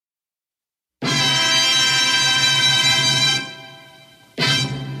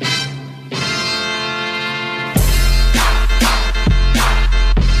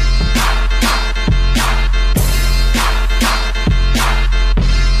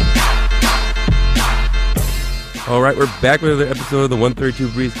All right, we're back with another episode of the 132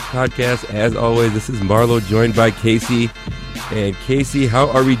 Breeze podcast. As always, this is Marlo, joined by Casey. And Casey, how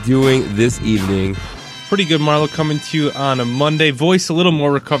are we doing this evening? Pretty good, Marlo, coming to you on a Monday. Voice a little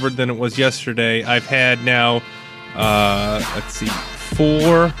more recovered than it was yesterday. I've had now,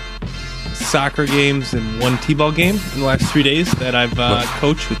 4 soccer games and 1 t-ball game in the last 3 days that I've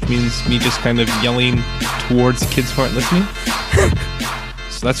coached, which means me just kind of yelling towards kids who aren't listening.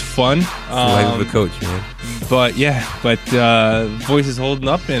 So that's fun. It's the life of a coach, man. But voice is holding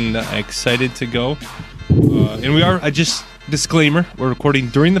up and excited to go. And we are, disclaimer, we're recording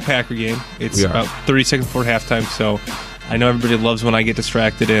during the Packer game. It's about 30 seconds before halftime, so I know everybody loves when I get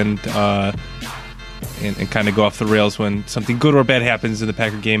distracted and kind of go off the rails when something good or bad happens in the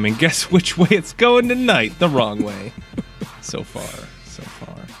Packer game. And guess which way it's going tonight? The wrong way. So far.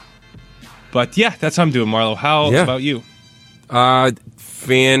 But yeah, that's how I'm doing, Marlo. How about you?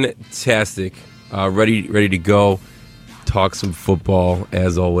 Fantastic. Ready to go. Talk some football,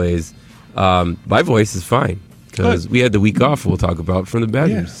 as always. My voice is fine because we had the week off. We'll talk about from the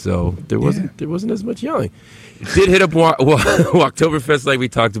Badgers, so there wasn't as much yelling. Did hit up Oktoberfest like we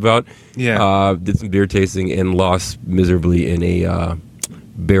talked about. Yeah. Did some beer tasting and lost miserably in a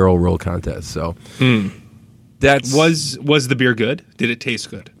barrel roll contest. So that's was the beer good? Did it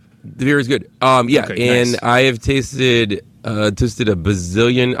taste good? The beer is good. Yeah, okay, and nice. I have tasted a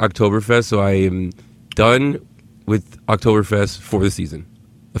bazillion Oktoberfest, so I am done with Oktoberfest for the season.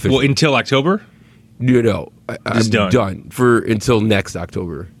 Officially. Well, until October? No, I'm done until next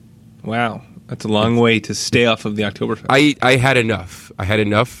October. Wow. That's a long way to stay off of the Oktoberfest. I had enough. I had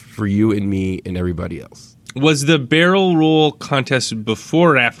enough for you and me and everybody else. Was the barrel roll contest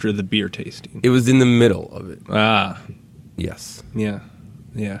before or after the beer tasting? It was in the middle of it. Ah. Yes. Yeah.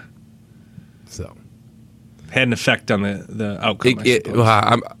 So. Had an effect on the outcome, I suppose.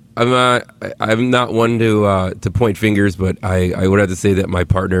 I'm not one to point fingers, but I would have to say that my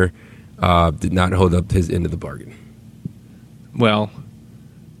partner did not hold up his end of the bargain. Well,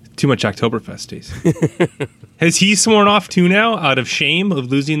 too much Oktoberfest taste. Has he sworn off too now out of shame of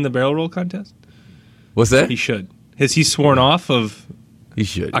losing the barrel roll contest? What's that? He should. Has he sworn off of He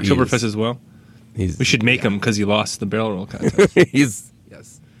should. Oktoberfest as well? We should make him because he lost the barrel roll contest. Yes.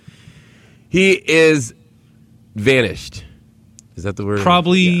 He is vanished. Is that the word?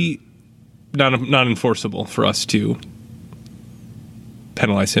 Probably not enforceable for us to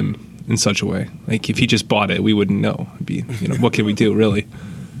penalize him in such a way. Like if he just bought it, we wouldn't know. It'd be, what can we do, really?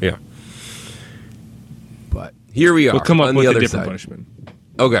 Yeah. But here we are. We'll come up on with the a other different side. punishment.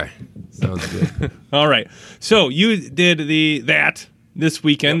 Okay. Sounds good. All right. So you did that this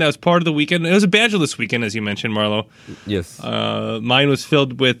weekend. Yep. That was part of the weekend. It was a Badgerless weekend, as you mentioned, Marlo. Yes. Mine was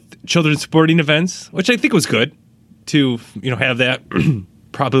filled with children's sporting events, which I think was good to have that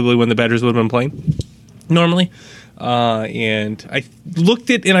probably when the Badgers would have been playing normally. And I looked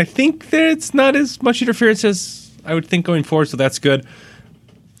at and I think that it's not as much interference as I would think going forward, so that's good.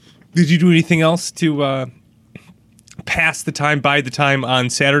 Did you do anything else to pass the time, bide the time on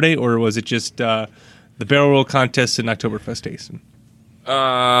Saturday, or was it just the barrel roll contest and Oktoberfest tasting?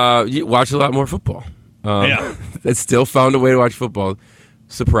 You watch a lot more football. Yeah. I still found a way to watch football.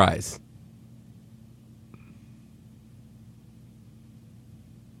 Surprise.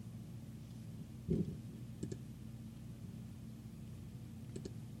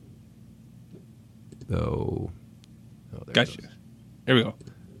 Gotcha. Here we go.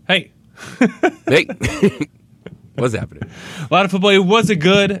 Hey. Hey. What's happening? A lot of football. It was a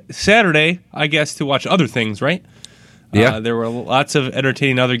good Saturday, I guess, to watch other things, right? Yeah. There were lots of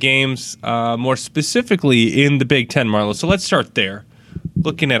entertaining other games, more specifically in the Big Ten, Marlo. So let's start there,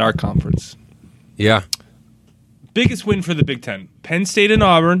 looking at our conference. Yeah. Biggest win for the Big Ten. Penn State and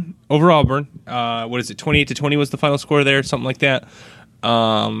Auburn, over Auburn. What is it, 28-20 was the final score there, something like that.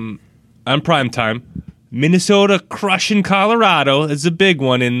 On prime time. Minnesota crushing Colorado is a big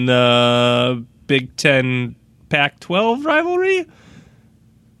one in the Big Ten Pac-12 rivalry.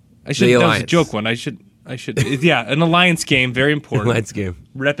 That was a joke one. I should. Yeah, an alliance game, very important. Alliance game.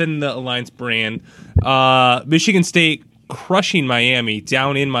 Repping the alliance brand. Michigan State crushing Miami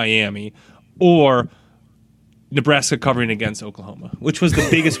down in Miami, or Nebraska covering against Oklahoma, which was the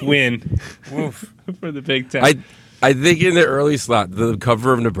biggest win for the Big Ten. I think in the early slot, the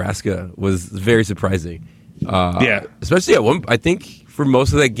cover of Nebraska was very surprising. Yeah. Especially at one, I think for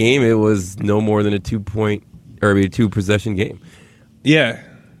most of that game, it was no more than a 2-possession game. Yeah.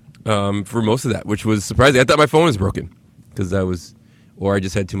 For most of that, which was surprising. I thought my phone was broken because I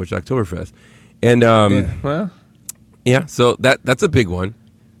just had too much Oktoberfest. And, so that's a big one.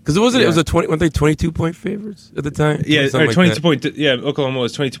 Because it wasn't. It was weren't they 22-point favorites at the time? Yeah, Something or 22 point. Yeah, Oklahoma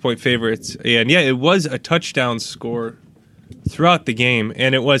was 22-point favorites, and it was a touchdown score throughout the game,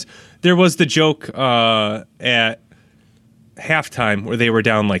 and there was the joke at halftime where they were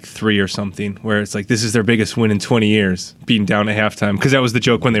down like 3 or something, where it's like this is their biggest win in 20 years, being down at halftime, because that was the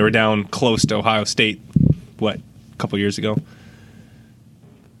joke when they were down close to Ohio State, a couple years ago.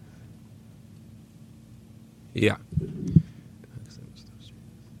 Yeah.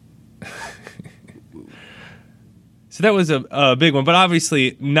 So that was a big one, but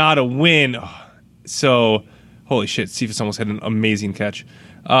obviously not a win. So, holy shit, Cephas almost had an amazing catch.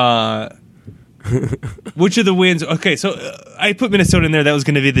 Which of the wins? Okay, so I put Minnesota in there. That was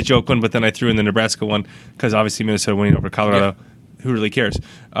going to be the joke one, but then I threw in the Nebraska one because obviously Minnesota winning over Colorado. Yeah. Who really cares?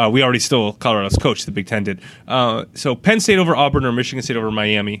 We already stole Colorado's coach. The Big Ten did. So Penn State over Auburn or Michigan State over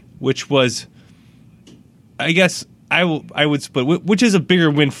Miami, which was, I guess I would split. Which is a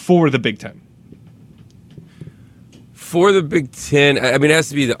bigger win for the Big Ten? For the Big Ten, I mean, it has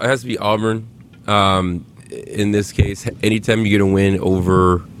to be Auburn. In this case, anytime you get a win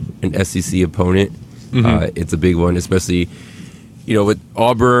over an SEC opponent, it's a big one, especially, with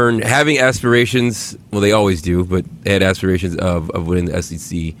Auburn having aspirations. Well, they always do, but they had aspirations of winning the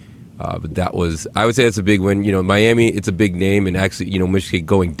SEC. But I would say that's a big win. Miami, it's a big name, and actually, Michigan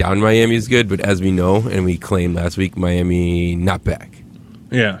going down Miami is good, but as we know, and we claimed last week, Miami not back.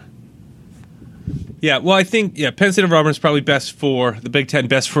 Yeah. Yeah, well, I think, Penn State over Auburn is probably best for the Big Ten,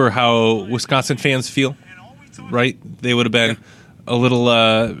 best for how Wisconsin fans feel, right? They would have been a little,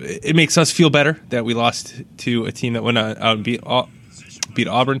 it makes us feel better that we lost to a team that went out and beat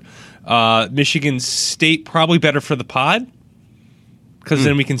Auburn. Michigan State, probably better for the pod, because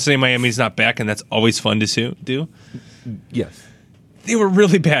then we can say Miami's not back, and that's always fun to do. Yes. They were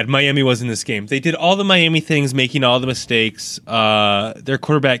really bad. Miami was in this game. They did all the Miami things, making all the mistakes. Their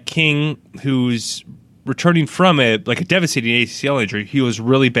quarterback, King, who's returning from a devastating ACL injury, he was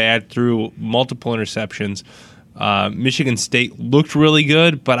really bad, through multiple interceptions. Michigan State looked really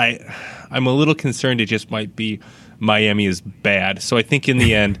good, but I'm a little concerned it just might be Miami is bad. So I think in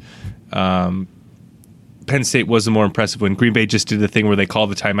the end, Penn State was the more impressive one. Green Bay just did the thing where they call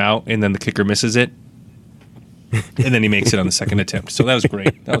the timeout, and then the kicker misses it. And then he makes it on the second attempt. So that was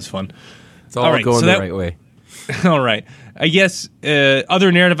great. That was fun. It's all right, going the right way. All right. I guess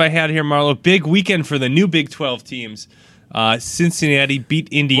other narrative I had here, Marlo, big weekend for the new Big 12 teams. Cincinnati beat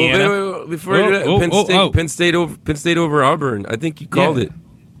Indiana. Wait. Before you do that, Penn State over Auburn. I think you called it.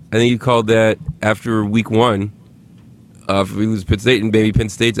 I think you called that after week one. If we lose Penn State, and maybe Penn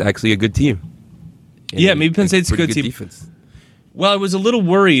State's actually a good team. And maybe Penn State's a good team. Defense. Well, I was a little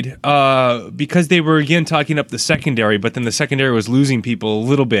worried because they were, again, talking up the secondary, but then the secondary was losing people a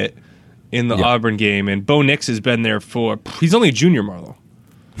little bit in the Auburn game, and Bo Nix has been there he's only a junior, Marlo.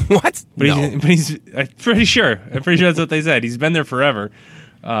 What? But he's I'm pretty sure that's what they said. He's been there forever.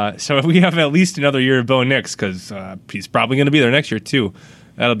 So we have at least another year of Bo Nix, because he's probably going to be there next year, too.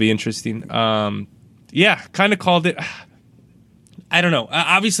 That'll be interesting. Kind of called it. I don't know.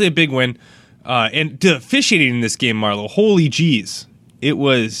 Obviously a big win. And the officiating in this game, Marlo, holy jeez. It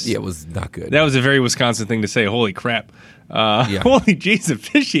was not good. That was a very Wisconsin thing to say. Holy crap. Holy jeez,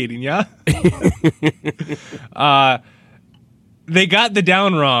 officiating, yeah? They got the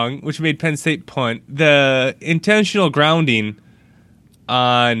down wrong, which made Penn State punt. The intentional grounding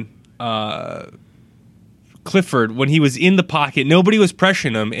on Clifford, when he was in the pocket, nobody was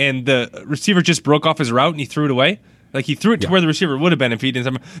pressuring him, and the receiver just broke off his route and he threw it away. Like, he threw it to where the receiver would have been if he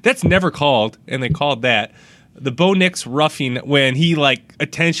didn't. That's never called, and they called that. The Bo Nix roughing, when he,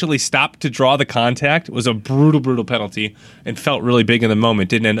 intentionally stopped to draw the contact, was a brutal, brutal penalty and felt really big in the moment.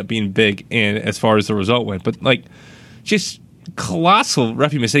 Didn't end up being big as far as the result went. But, just colossal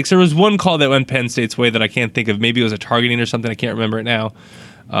roughing mistakes. There was one call that went Penn State's way that I can't think of. Maybe it was a targeting or something. I can't remember it now.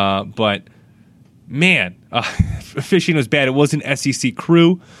 But, man, fishing was bad. It was an SEC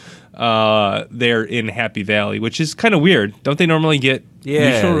crew. There in Happy Valley, which is kind of weird. Don't they normally get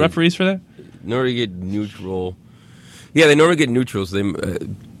neutral referees for that? Normally get neutral. Yeah, they normally get neutral. So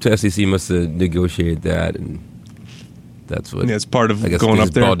they SEC must have negotiated that, and that's what. Yeah, it's part of going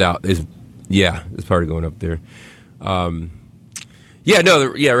up there. Balled out. It's part of going up there. Refs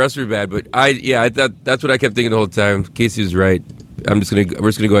were bad, but I thought that's what I kept thinking the whole time. Casey was right. We're just gonna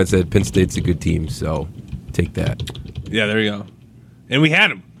go ahead and say Penn State's a good team, so take that. Yeah, there you go. And we had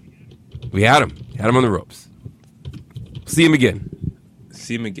him. We had him. Had him on the ropes. See him again.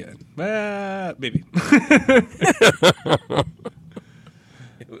 Maybe.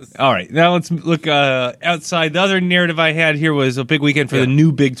 All right. Now let's look outside. The other narrative I had here was a big weekend for the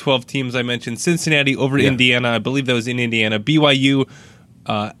new Big 12 teams I mentioned. Cincinnati over Indiana. I believe that was in Indiana. BYU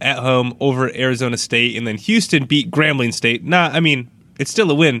at home over at Arizona State, and then Houston beat Grambling State. It's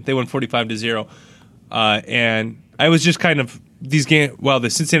still a win. They won 45-0. And I was just kind of these games. Well, the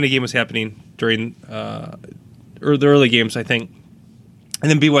Cincinnati game was happening during the early games, I think, and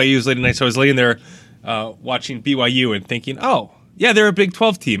then BYU was late at night. So I was laying there watching BYU and thinking, oh, yeah, they're a Big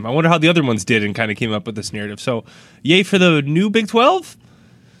 12 team. I wonder how the other ones did, and kind of came up with this narrative. So, yay for the new Big 12,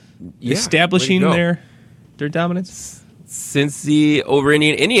 establishing their dominance. Cincy over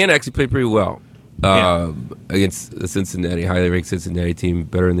Indiana actually played pretty well against the Cincinnati, highly ranked Cincinnati team,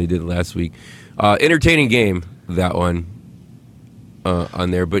 better than they did last week. Entertaining game, that one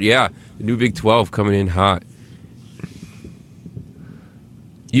on there. But yeah, the new Big 12 coming in hot.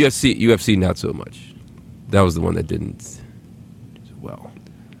 UFC not so much. That was the one that didn't do well.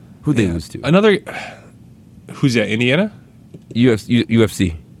 Who'd they lose to? Who's that, Indiana?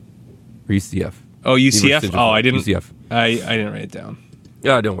 UFC. Or UCF. Oh, UCF? Oh, I didn't. UCF. I didn't write it down.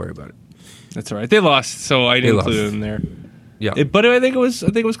 Yeah, don't worry about it. That's all right. They lost, so I didn't include it in there. Yeah, but I think it was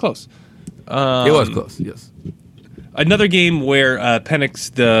close. It was close. Yes. Another game where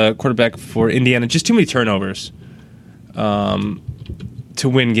Penix, the quarterback for Indiana, just too many turnovers to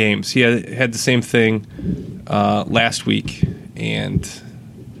win games. He had the same thing last week, and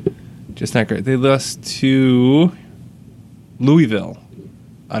just not great. They lost to Louisville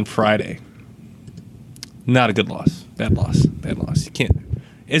on Friday. Not a good loss. Bad loss. You can't.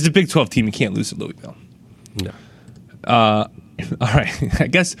 As a Big 12 team, you can't lose to Louisville. No. All right. I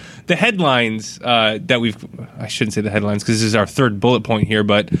guess the headlines I shouldn't say the headlines because this is our third bullet point here,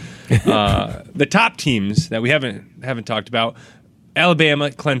 but the top teams that we haven't talked about, Alabama,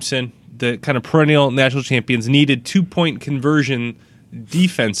 Clemson, the kind of perennial national champions, needed 2-point conversion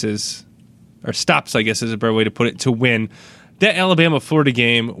defenses, or stops, I guess is a better way to put it, to win. That Alabama-Florida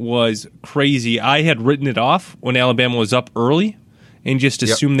game was crazy. I had written it off when Alabama was up early and just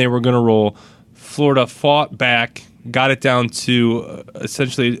assumed they were going to roll. Florida fought back, got it down to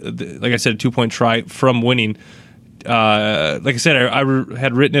essentially, like I said, a 2-point try from winning. Like I said, I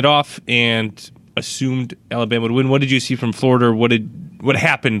had written it off and assumed Alabama would win. What did you see from Florida? What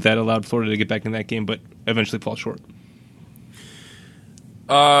happened that allowed Florida to get back in that game but eventually fall short?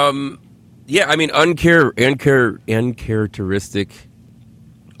 Yeah, I mean, uncharacteristic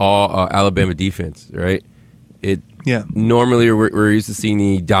all Alabama defense, right? Normally we're used to seeing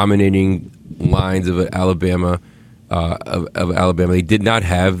the dominating lines of Alabama. They did not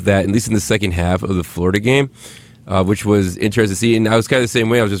have that, at least in the second half of the Florida game, which was interesting to see. And I was kind of the same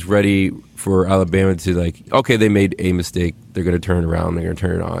way. I was just ready for Alabama to okay, they made a mistake. They're going to turn it around. They're going to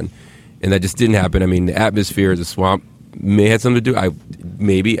turn it on. And that just didn't happen. I mean, the atmosphere as a swamp may have something to do. I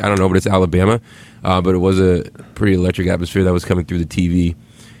don't know, but it's Alabama. But it was a pretty electric atmosphere that was coming through the TV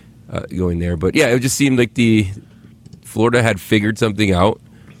going there. But yeah, it just seemed like the Florida had figured something out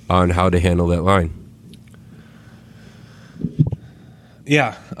on how to handle that line.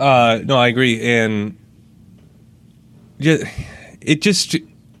 Yeah, no, I agree, and it just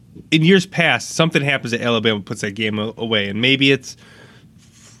in years past, something happens that Alabama puts that game away, and maybe it's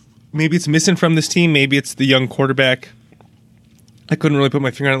missing from this team, maybe it's the young quarterback. I couldn't really put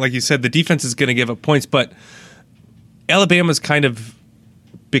my finger on it. Like you said, the defense is going to give up points, but Alabama's kind of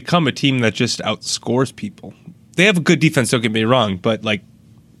become a team that just outscores people. They have a good defense, don't get me wrong, but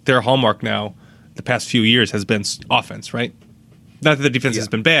their hallmark now, the past few years, has been offense, right? Not that the defense has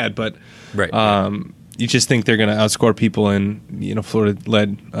been bad, but you just think they're going to outscore people, and Florida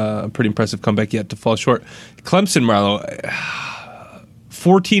led a pretty impressive comeback yet to fall short. Clemson, Marlo,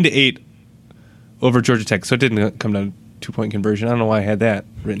 14-8 over Georgia Tech, so it didn't come down to 2-point conversion. I don't know why I had that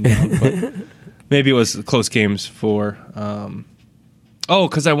written down, but maybe it was close games for.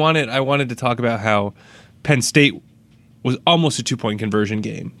 Because I wanted to talk about how Penn State was almost a 2-point conversion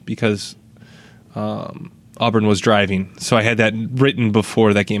game because Auburn was driving. So I had that written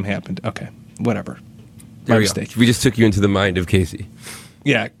before that game happened. Okay, whatever. My mistake. We just took you into the mind of Casey.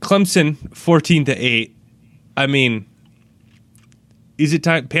 Yeah, Clemson 14-8. I mean, is it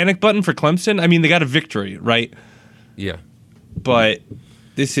time panic button for Clemson? I mean, they got a victory, right? Yeah. But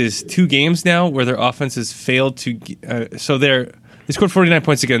this is 2 games now where their offense has failed to. So they scored 49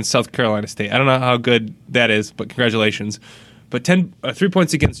 points against South Carolina State. I don't know how good that is, but congratulations. But 3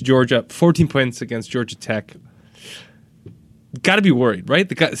 points against Georgia, 14 points against Georgia Tech. Got to be worried,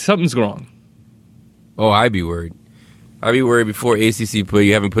 right? Something's wrong. Oh, I'd be worried. I'd be worried before ACC play.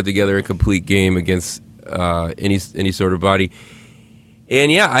 You haven't put together a complete game against any sort of body.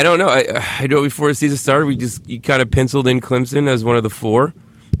 And yeah, I don't know. I know before the season started, you kind of penciled in Clemson as one of the 4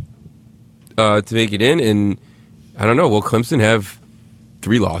 to make it in. And I don't know. Will Clemson have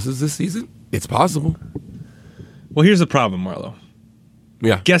 3 losses this season? It's possible. Well, here's the problem, Marlo.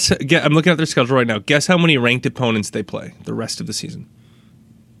 Yeah. I'm looking at their schedule right now. Guess how many ranked opponents they play the rest of the season?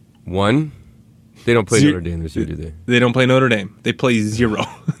 One. They don't play Notre Dame this year, do they? They don't play Notre Dame. They play 0.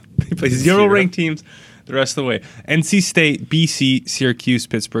 They play 0 ranked teams the rest of the way. NC State, BC, Syracuse,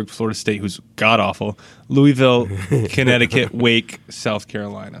 Pittsburgh, Florida State, who's god-awful, Louisville, Connecticut, Wake, South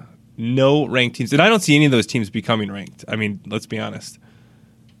Carolina. No ranked teams. And I don't see any of those teams becoming ranked. I mean, let's be honest.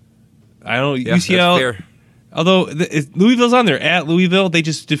 I don't. Yeah, UCL. that's fair. Although Louisville's on there at Louisville, they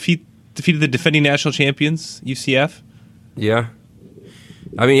just defeated the defending national champions UCF. Yeah,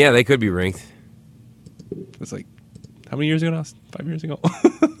 I mean, yeah, they could be ranked. It's like how many years ago now? 5 years ago.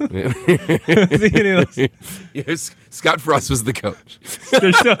 Yes, Scott Frost was the coach.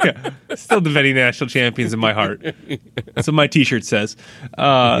 They're still defending national champions in my heart. That's what my T-shirt says.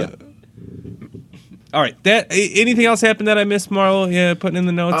 All right. Anything else happened that I missed, Marlo? Yeah, putting in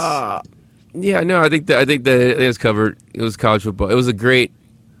the notes. Yeah, no, I think that it was covered. It was college football. It was a great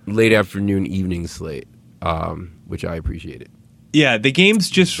late afternoon, evening slate, which I appreciated. Yeah, the games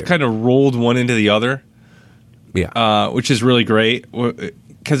just kind of rolled one into the other. Yeah, which is really great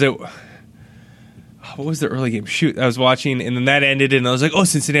because what was the early game? Shoot, I was watching, and then that ended, and I was like, "Oh,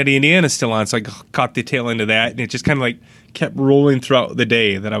 Cincinnati, Indiana's still on." So I caught the tail end of that, and it just kind of like kept rolling throughout the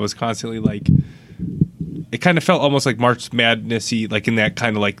day. That I was constantly like. It kind of felt almost like March Madness-y, like in that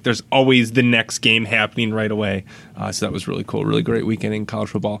kind of like there's always the next game happening right away. So that was really cool. Really great weekend in college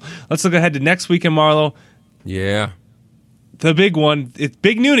football. Let's look ahead to next weekend, Marlo. Yeah. The big one. It's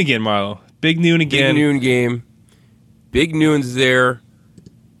big noon again, Marlo. Big noon again. Big noon game. Big noon's there.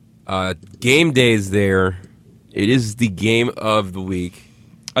 Game day's there. It is the game of the week.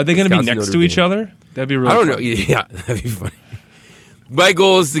 Are they going to be next to each other? That'd be really I don't know. fun. Yeah, that'd be funny. My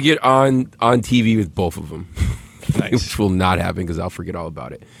goal is to get on TV with both of them, Nice. which will not happen because I'll forget all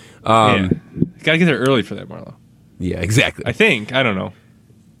about it. Yeah. Got to get there early for that, Marlo. Yeah, exactly. I think. I don't know.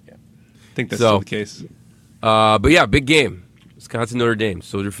 Yeah. I think that's still the case. But yeah, big game. Wisconsin Notre Dame,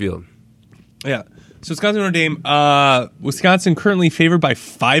 Soldier Field. Yeah. So Wisconsin Notre Dame. Wisconsin currently favored by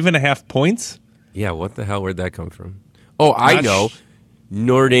 5.5 points. Yeah, what the hell? Where'd that come from? Oh, I know.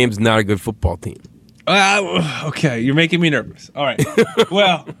 Notre Dame's not a good football team. Okay, you're making me nervous. All right.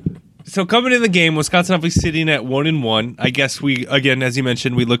 Well, so coming in the game, Wisconsin obviously sitting at 1-1. I guess we, again, as you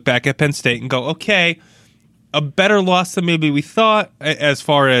mentioned, we look back at Penn State and go, okay, a better loss than maybe we thought as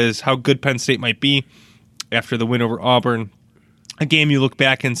far as how good Penn State might be after the win over Auburn. A game you look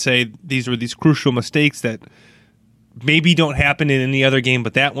back and say these were these crucial mistakes that maybe don't happen in any other game,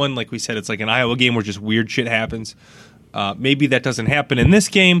 but that one, like we said, it's like an Iowa game where just weird shit happens. Maybe that doesn't happen in this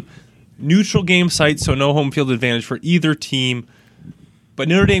game. Neutral game site, so no home field advantage for either team. But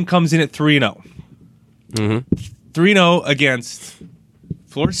Notre Dame comes in at 3-0. 3-0 against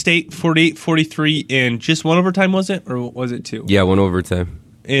Florida State, 48-43 in just one overtime, was it? Or was it two? Yeah, one overtime.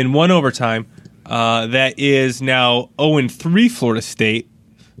 In one overtime. That is now 0-3 Florida State,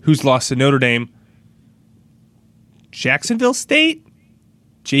 who's lost to Notre Dame. Jacksonville State,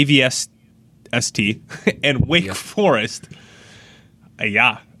 JVS ST, and Wake Forest.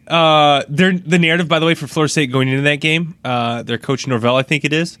 The narrative, by the way, for Florida State going into that game, their coach Norvell, I think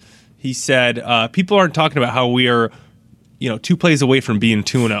it is, he said, people aren't talking about how we are, 2 plays away from being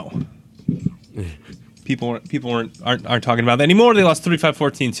 2-0. People aren't talking about that anymore. They lost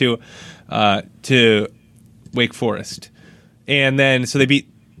 35-14 to Wake Forest. And then, so they beat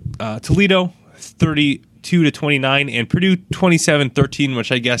Toledo 32-29 and Purdue 27-13,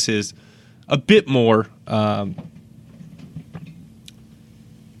 which I guess is a bit more of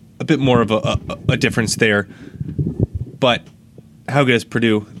a difference there. But how good is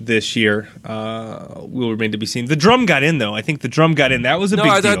Purdue this year will remain to be seen. The drum got in, though. I think the drum got in. That was a big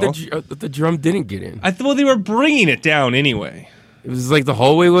deal. I thought the drum didn't get in. I thought they were bringing it down anyway. It was like the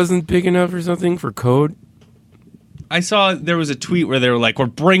hallway wasn't big enough or something for code. I saw there was a tweet where they were like, we're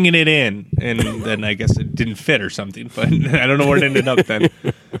bringing it in. And then I guess it didn't fit or something. But I don't know where it ended up then.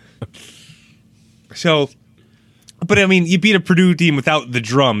 So, but I mean, you beat a Purdue team without the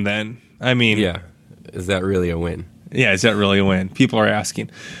drum then. I mean. Yeah. Is that really a win? Yeah, is that really a win? People are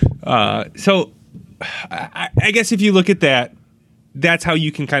asking. So I guess if you look at that, that's how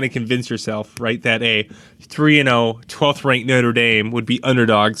you can kind of convince yourself, right, that a 3-0, 12th ranked Notre Dame would be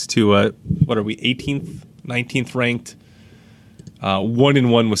underdogs to a, what are we, 18th, 19th ranked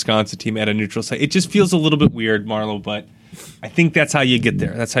 1-1 Wisconsin team at a neutral site. It just feels a little bit weird, Marlo, but I think that's how you get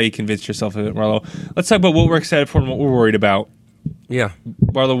there. That's how you convince yourself of it, Marlo. Let's talk about what we're excited for and what we're worried about. Yeah.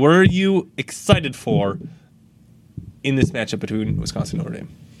 Marlo, what are you excited for in this matchup between Wisconsin and Notre Dame?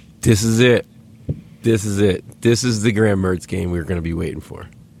 This is it. This is it. This is the Graham Mertz game we were going to be waiting for.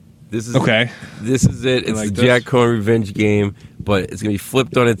 This is okay. This is it. It's like the this. Jack Cohen revenge game, but it's gonna be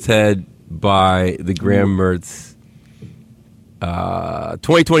flipped on its head by the Graham Mertz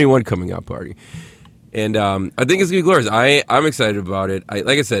 2021 coming out party, and I think it's gonna be glorious. I'm excited about it.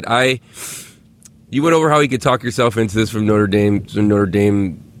 Like I said, you went over how you could talk yourself into this from Notre Dame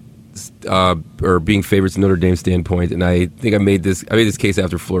or being favorites from Notre Dame standpoint, and I think I made this case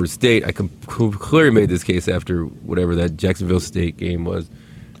after Florida State. I clearly made this case after whatever that Jacksonville State game was.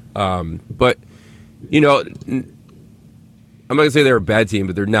 But I'm not gonna say they're a bad team,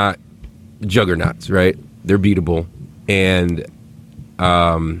 but they're not juggernauts, right? They're beatable, and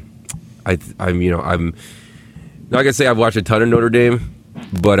I'm not gonna say I've watched a ton of Notre Dame,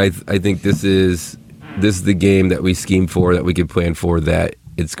 but I think this is the game that we scheme for, that we can plan for, that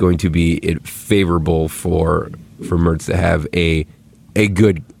it's going to be favorable for Mertz to have a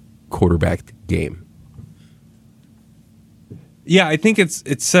good quarterback game. Yeah, I think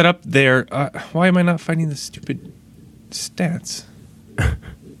it's set up there. Why am I not finding the stupid stats?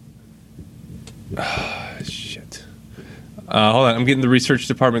 Shit. Hold on, I'm getting the research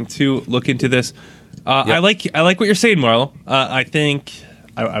department to look into this. Yep. I like what you're saying, Marlo. I think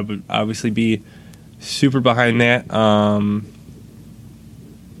I would obviously be super behind that.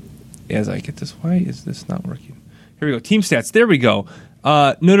 As I get this, why is this not working? Here we go. Team stats. There we go.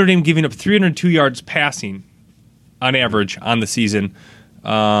 Notre Dame giving up 302 yards passing on average on the season,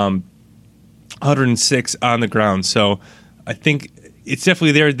 106 on the ground. So I think it's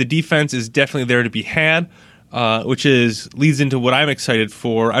definitely there. The defense is definitely there to be had, which leads into what I'm excited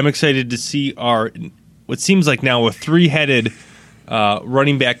for. I'm excited to see what seems like now a three-headed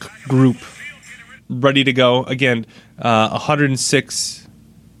running back group ready to go. Again, 106.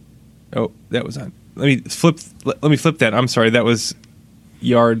 Oh, that was on. Let me flip that. I'm sorry. That was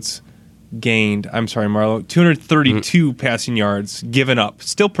yards gained. I'm sorry, Marlo. 232 passing yards given up.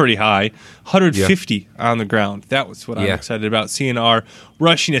 Still pretty high. 150 on the ground. That was what I'm excited about. Seeing our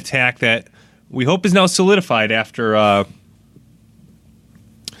rushing attack that we hope is now solidified after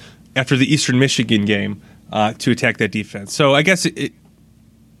the Eastern Michigan game to attack that defense. So I guess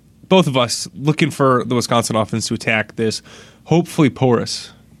both of us looking for the Wisconsin offense to attack this hopefully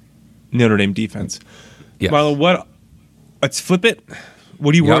porous Notre Dame defense. Yes. Marlo, let's flip it.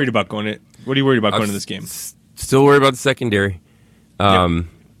 What are you worried about going into this game? Still worried about the secondary. I'm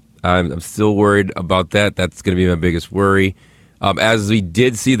still worried about that. That's going to be my biggest worry. As we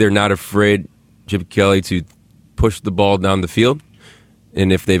did see, they're not afraid, Chip Kelly, to push the ball down the field.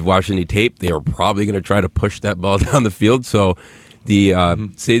 And if they've watched any tape, they are probably going to try to push that ball down the field. So the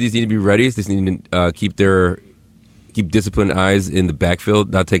safeties need to be ready. They just need to keep disciplined eyes in the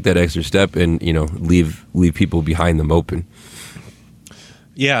backfield, not take that extra step, and leave people behind them open.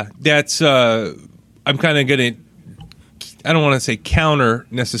 Yeah, that's. I'm kind of gonna. I don't want to say counter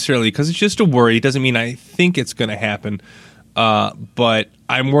necessarily because it's just a worry. It doesn't mean I think it's going to happen, but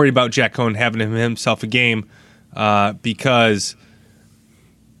I'm worried about Jack Cohen having himself a game because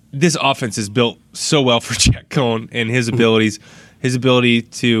this offense is built so well for Jack Cohen and his abilities, his ability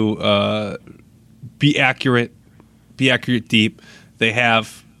to be accurate deep. They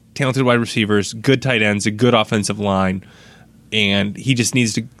have talented wide receivers, good tight ends, a good offensive line, and he just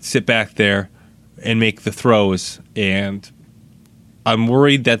needs to sit back there and make the throws. And I'm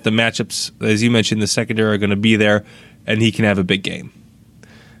worried that the matchups, as you mentioned, the secondary are going to be there, and he can have a big game.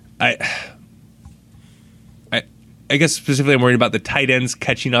 I guess specifically I'm worried about the tight ends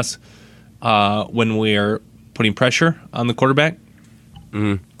catching us when we're putting pressure on the quarterback.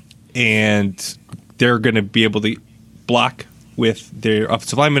 Mm-hmm. And they're going to be able to block with their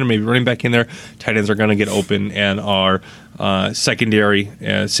offensive linemen or maybe running back in there. Tight ends are going to get open, and our secondary,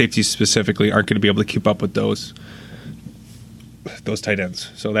 safeties specifically, aren't going to be able to keep up with those tight ends.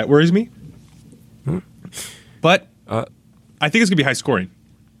 So that worries me. Mm-hmm. But I think it's going to be high scoring.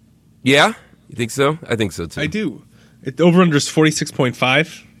 Yeah? You think so? I think so, too. I do. The over-under is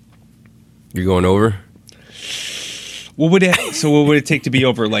 46.5. You're going over? What would it take to be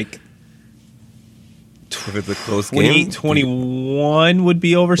over? Like, if it's a close 28, game? 21 would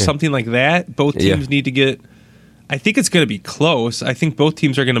be over, something like that. Both teams need to get... I think it's going to be close. I think both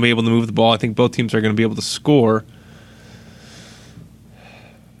teams are going to be able to move the ball. I think both teams are going to be able to score.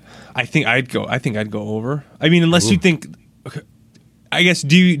 I think I'd go over. I mean, unless you think... Okay, I guess,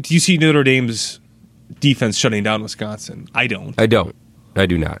 do you see Notre Dame's defense shutting down Wisconsin? I don't. I do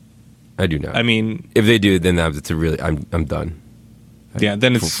not. I mean... If they do, then I'm done. Yeah,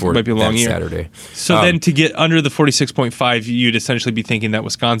 then it might be a long year. Saturday. So then to get under the 46.5, you'd essentially be thinking that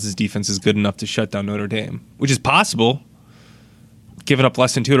Wisconsin's defense is good enough to shut down Notre Dame, which is possible, giving up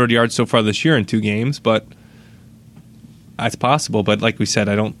less than 200 yards so far this year in 2 games, but that's possible. But like we said,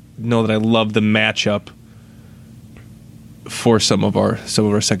 I don't know that I love the matchup for some of our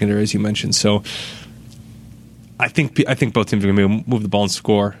secondary, as you mentioned. So I think both teams are going to move the ball and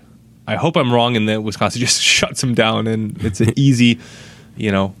score. I hope I'm wrong and that Wisconsin just shuts them down and it's an easy,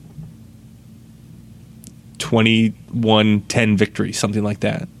 21-10 victory, something like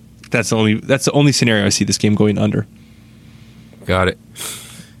that. That's the only scenario I see this game going under. Got it.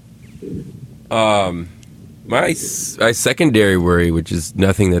 My secondary worry, which is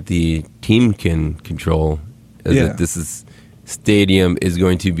nothing that the team can control, is that this stadium is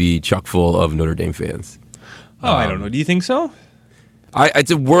going to be chock full of Notre Dame fans. I don't know. Do you think so?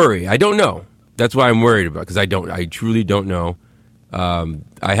 It's a worry. I don't know. That's why I'm worried about, because I truly don't know.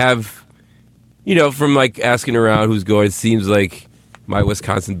 I have, from like asking around who's going, it seems like my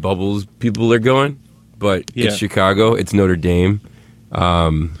Wisconsin bubbles people are going, but it's Chicago, it's Notre Dame.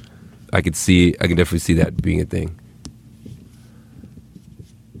 I can definitely see that being a thing.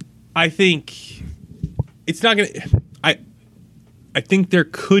 I think it's not going to. I think there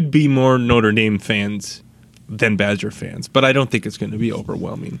could be more Notre Dame fans than Badger fans, but I don't think it's going to be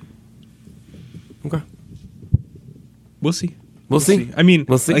overwhelming. Okay. We'll see. We'll see. I mean,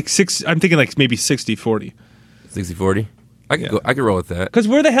 we'll see. I'm thinking like maybe 60-40. 60-40? I could roll with that. Because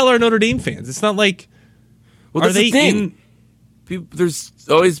where the hell are Notre Dame fans? It's not like. Well, that's the thing. There's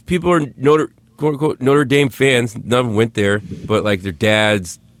always people who are quote unquote Notre Dame fans. None of them went there, but like their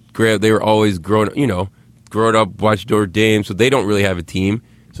dads, they were always growing up watching Notre Dame, so they don't really have a team,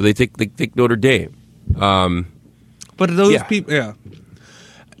 so they take Notre Dame. But those people,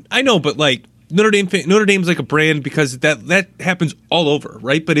 I know, but like Notre Dame's like a brand because that happens all over,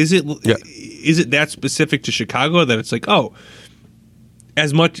 right? But is it that specific to Chicago that it's like, oh,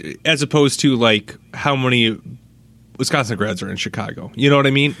 as much as opposed to like how many Wisconsin grads are in Chicago? You know what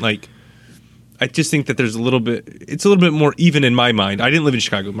I mean? Like, I just think that it's a little bit more even in my mind. I didn't live in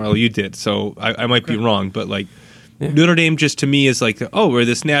Chicago, Marlo, you did, so I might be wrong, but like Notre Dame just to me is like, oh, we're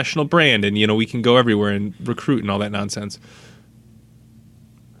this national brand and we can go everywhere and recruit and all that nonsense.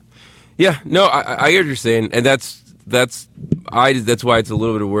 Yeah, no, I hear what you're saying, and that's why it's a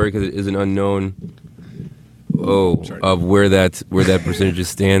little bit of worry, because it is an unknown of where that percentage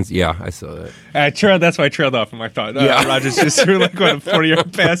stands. Yeah, I saw that. That's why I trailed off from my thought. Rogers just threw like a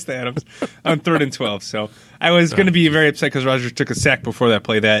 40-yard pass to Adams on 3rd and 12. So I was going to be very upset because Rogers took a sack before that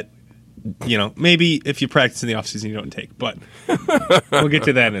play that, maybe if you practice in the offseason you don't take. But we'll get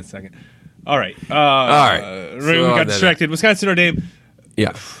to that in a second. All right. All right. We got distracted. Wisconsin Notre Dame.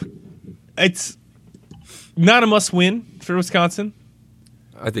 Yeah. It's not a must-win for Wisconsin.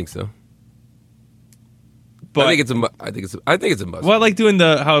 I think so. But I think it's a must. Well, I like doing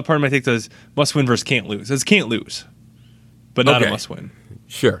how part of my take does must win versus can't lose. It's can't lose, but not a must win.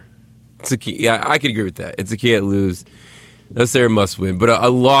 Sure, it's a key. Yeah, I can agree with that. It's a can't lose. That's their must win, but a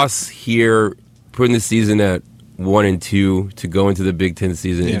loss here, putting the season at 1-2 to go into the Big Ten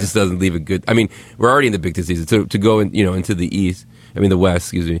season, it just doesn't leave a good. I mean, we're already in the Big Ten season, to go into the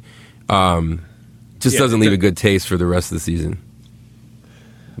West. Excuse me, doesn't leave a good taste for the rest of the season.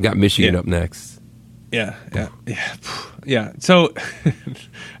 We got Michigan up next. Yeah. So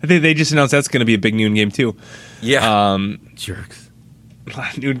I think they just announced that's going to be a big noon game too. Yeah. Jerks. A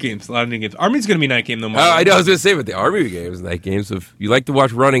lot of noon games. Army's going to be night game though. I know. I was going to say, but the Army game is night game. So if you like to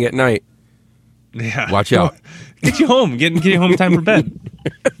watch running at night, watch out. Get you home. Get you home in time for bed.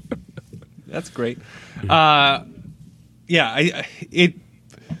 That's great.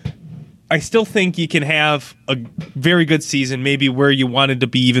 I still think you can have a very good season, maybe where you wanted to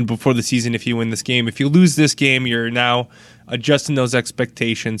be even before the season if you win this game. If you lose this game, you're now adjusting those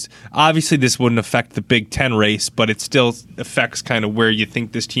expectations. Obviously, this wouldn't affect the Big Ten race, but it still affects kind of where you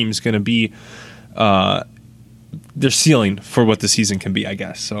think this team is going to be, their ceiling for what the season can be, I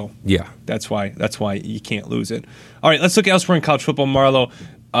guess. So yeah, that's why you can't lose it. All right, let's look elsewhere in college football, Marlo.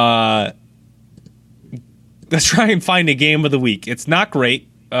 Let's try and find a game of the week. It's not great.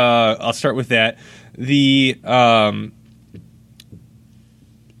 I'll start with that. The primetime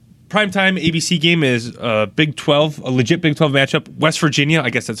ABC game is Big 12, a legit Big 12 matchup. West Virginia, I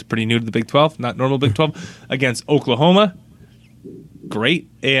guess that's pretty new to the Big 12, not normal Big 12, against Oklahoma. Great.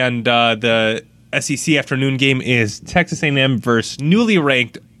 And the SEC afternoon game is Texas A&M versus newly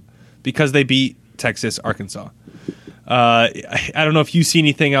ranked, because they beat Texas, Arkansas. I don't know if you see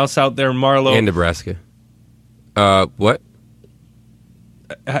anything else out there, Marlo. And Nebraska. What?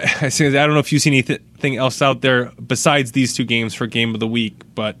 I don't know if you see anything else out there besides these two games for game of the week,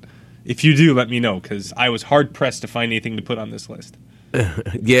 but if you do, let me know, because I was hard pressed to find anything to put on this list.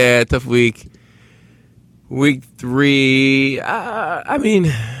 Yeah, tough week. Week 3. I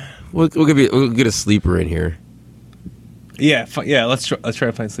mean, we'll get a sleeper in here. Yeah, let's try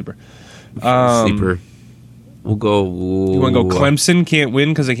to find sleeper. Sleeper. We'll go. You want to go Clemson can't win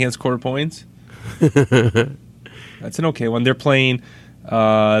because they can't score points? That's an okay one. They're playing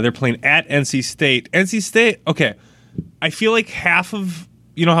at NC State. NC State, okay. I feel like half of,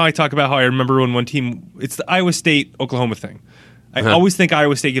 you know how I talk about how I remember when one team, it's the Iowa State Oklahoma thing. I always think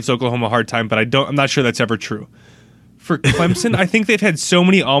Iowa State gives Oklahoma a hard time, but I'm not sure that's ever true. For Clemson, I think they've had so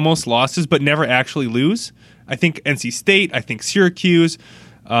many almost losses but never actually lose. I think NC State, I think Syracuse.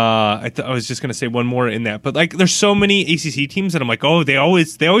 I was just going to say one more in that, but like there's so many ACC teams that I'm like, oh, they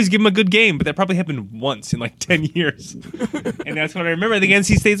always give them a good game, but that probably happened once in like 10 years. And that's what I remember. I think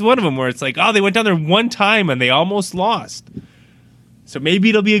NC State's one of them where it's like, oh, they went down there one time and they almost lost. So maybe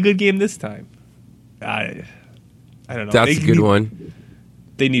it'll be a good game this time. I don't know. That's a good one.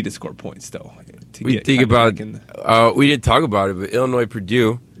 They need to score points though. We did talk about it, but Illinois,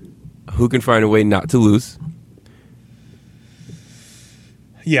 Purdue, who can find a way not to lose?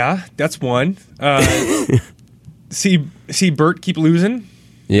 Yeah, that's one. See Burt keep losing.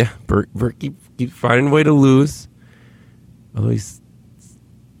 Yeah, Burt keep finding a way to lose. Oh, he's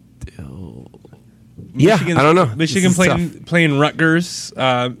still. Yeah, I don't know. Michigan playing Rutgers.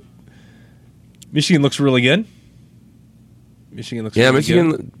 Michigan looks really good.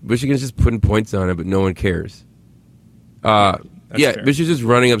 Michigan's just putting points on it, but no one cares. Fair. Michigan's just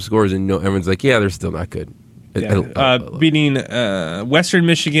running up scores, and everyone's like, yeah, they're still not good. Yeah. Beating Western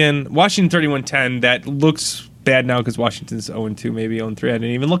Michigan, Washington 31-10. That looks bad now because Washington's 0-2, maybe 0-3. I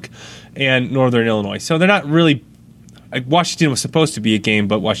didn't even look. And Northern Illinois. So they're not really. Washington was supposed to be a game,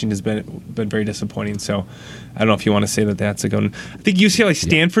 but Washington's been very disappointing. So I don't know if you want to say that that's a good one. I think UCLA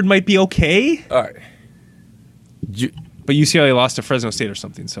Stanford might be okay. All right. But UCLA lost to Fresno State or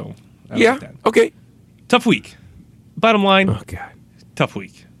something. So okay. Tough week. Bottom line. Oh God. Tough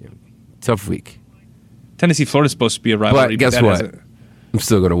week. Yeah. Tough week. Tennessee, Florida's supposed to be a rivalry. But guess what? I'm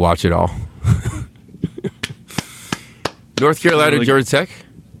still going to watch it all. North Carolina, really Georgia Tech.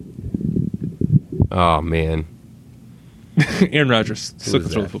 Oh, man. Aaron Rodgers still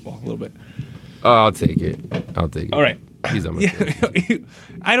control the football a little bit. Oh, I'll take it. All right. He's on my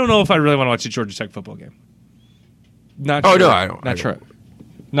I don't know if I really want to watch a Georgia Tech football game. Not sure. Oh, no, I don't.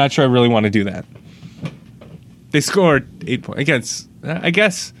 Not sure I really want to do that. They scored 8 points against, I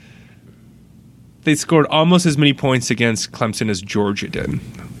guess... They scored almost as many points against Clemson as Georgia did.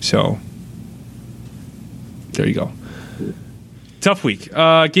 So, there you go. Tough week.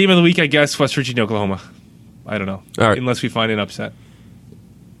 Game of the week, I guess, West Virginia, Oklahoma. I don't know. All right. Unless we find an upset.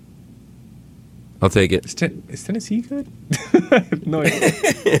 I'll take it. Is Tennessee good? I have no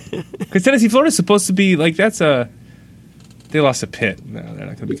idea. Because Tennessee, Florida's supposed to be, like, they lost a Pitt. No, they're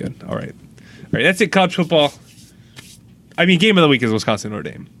not going to be good. All right, that's it, college football. I mean, game of the week is Wisconsin Notre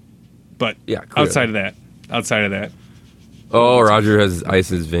Dame. But outside of that. Oh, Roger has ice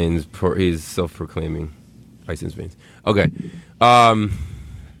in his veins. He's self-proclaiming ice in his veins. Okay. All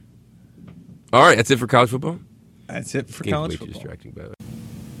right, that's it for college football? That's it for college football. Distracting, by the way.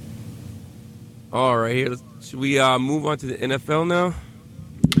 All right, should we move on to the NFL now?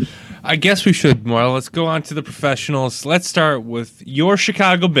 I guess we should, Marla. Let's go on to the professionals. Let's start with your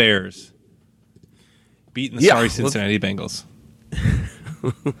Chicago Bears beating the sorry Cincinnati Bengals.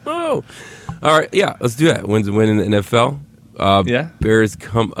 Oh, all right. Yeah, let's do that. Wins a win in the NFL. Bears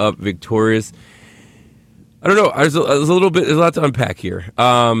come up victorious. I don't know. There's a lot to unpack here.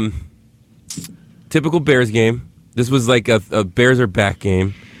 Typical Bears game. This was like a Bears are back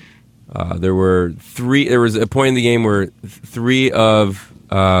game. There was a point in the game where three of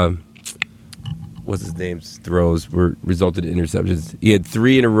what's his name's throws resulted in interceptions. He had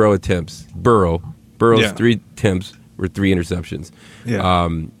 3 in a row attempts. Burrow's 3 attempts were 3 interceptions. Yeah.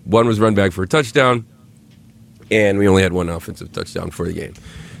 One was run back for a touchdown, and we only had 1 offensive touchdown for the game.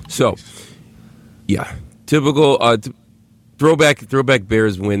 So, yeah, typical throwback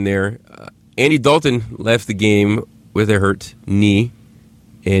Bears win there. Andy Dalton left the game with a hurt knee,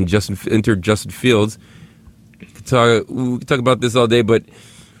 and entered Justin Fields. We could talk about this all day, but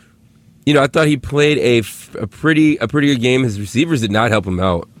I thought he played a pretty good game. His receivers did not help him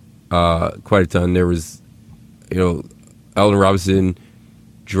out quite a ton. There was, Allen Robinson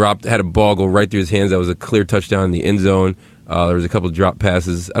had a ball go right through his hands. That was a clear touchdown in the end zone. There was a couple of drop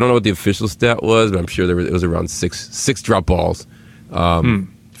passes. I don't know what the official stat was, but I'm sure it was around six drop balls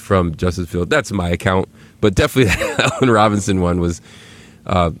from Justin Fields. That's my account, but definitely that Allen Robinson one was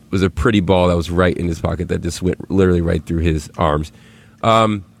a pretty ball that was right in his pocket that just went literally right through his arms.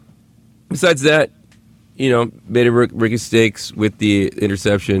 Besides that, made a rookie mistakes with the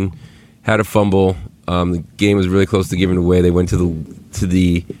interception, had a fumble. The game was really close to giving away. They went to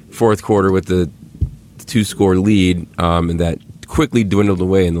the fourth quarter with the 2-score lead, and that quickly dwindled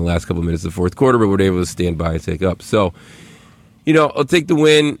away in the last couple of minutes of the fourth quarter, but we're able to stand by and take up. So, I'll take the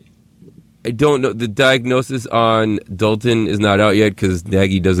win. I don't know. The diagnosis on Dalton is not out yet because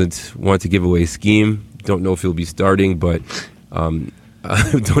Nagy doesn't want to give away scheme. Don't know if he'll be starting, but I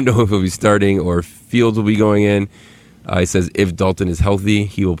don't know if he'll be starting or if Fields will be going in. He says if Dalton is healthy,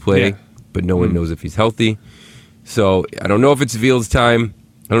 he will play, but no one knows if he's healthy. So I don't know if it's Fields' time.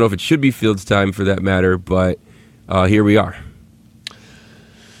 I don't know if it should be Fields' time for that matter, but here we are.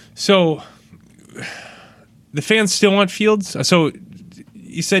 So the fans still want Fields. So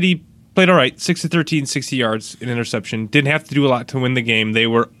you said he played all right, 6 of 13, 60 yards, an interception. Didn't have to do a lot to win the game. They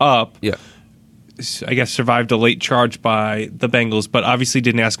were up. Yeah. I guess survived a late charge by the Bengals, but obviously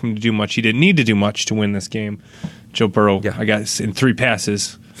didn't ask him to do much. He didn't need to do much to win this game. Joe Burrow, I guess, in 3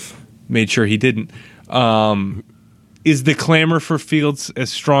 passes, made sure he didn't. Is the clamor for Fields as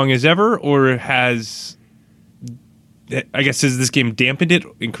strong as ever, or has this game dampened it,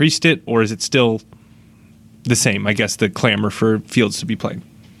 increased it, or is it still the same? I guess the clamor for Fields to be played.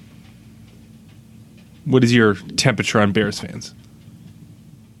 What is your temperature on Bears fans?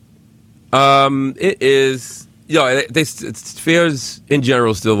 It is, fans in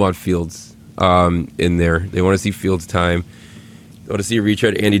general still want Fields in there. They want to see Fields time. They want to see a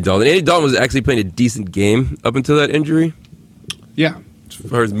retread Andy Dalton. Andy Dalton was actually playing a decent game up until that injury. Yeah. As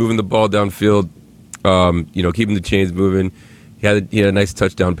far as moving the ball downfield, keeping the chains moving. He had a nice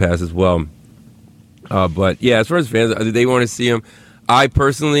touchdown pass as well. But yeah, as far as fans, they want to see him. I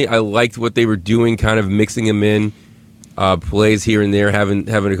personally liked what they were doing, kind of mixing him in. Plays here and there, having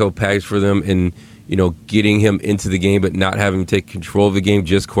a couple package for them, and getting him into the game, but not having him take control of the game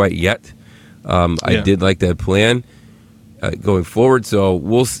just quite yet. I did like that plan going forward. So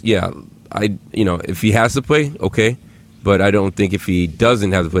if he has to play, okay, but I don't think if he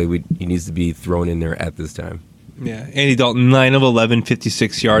doesn't have to play, he needs to be thrown in there at this time. Yeah, Andy Dalton, 9 of 11,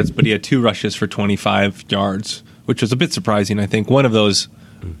 56 yards, but he had 2 rushes for 25 yards, which was a bit surprising. I think one of those,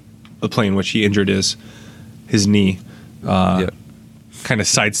 the play in which he injured his knee. Kind of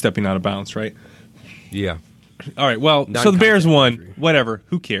sidestepping out of bounds, right? Yeah. All right, well, so the Bears won. Whatever.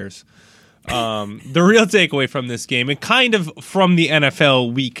 Who cares? The real takeaway from this game, and kind of from the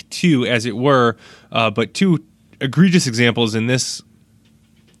NFL Week 2, as it were, but 2 egregious examples in this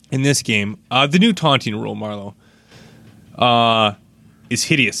game. The new taunting rule, Marlo, is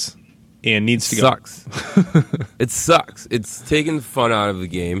hideous and needs to go. Sucks. It sucks. It's taking the fun out of the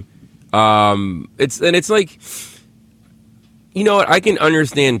game. It's like... You know what? I can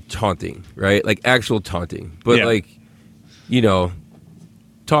understand taunting, right? Like actual taunting. But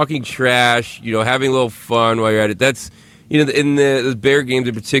talking trash, having a little fun while you're at it. That's, in the Bear games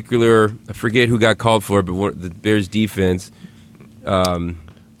in particular, I forget who got called for it, but the Bears defense. I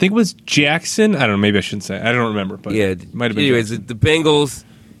think it was Jackson. I don't know. Maybe I shouldn't say. I don't remember. But yeah, it might have been. Anyways, the Bengals,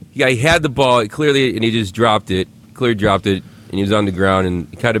 he had the ball clearly, and he just dropped it. Clearly dropped it. And he was on the ground, and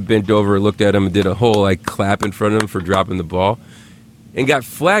he kind of bent over, looked at him, and did a whole clap in front of him for dropping the ball, and got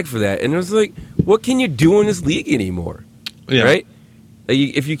flagged for that. And it was like, what can you do in this league anymore? Yeah. Right?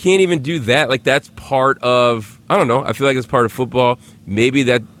 If you can't even do that, that's part of, I don't know, I feel like it's part of football. Maybe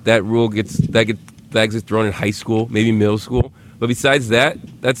that rule flags gets thrown in high school, maybe middle school. But besides that,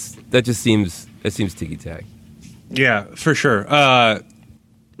 that just seems ticky-tack. Yeah, for sure. On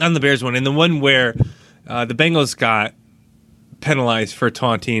the Bears one, and the one where the Bengals got penalized for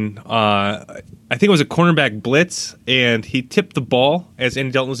taunting. I think it was a cornerback blitz, and he tipped the ball as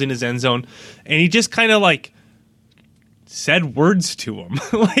Andy Dalton was in his end zone, and he just kind of said words to him.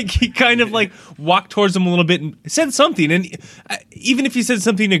 He kind of walked towards him a little bit and said something, and even if he said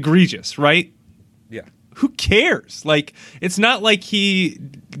something egregious, right? Yeah. Who cares? It's not like he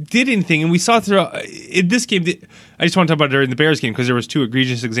did anything, and we saw throughout in this game. I just want to talk about it during the Bears game because there was 2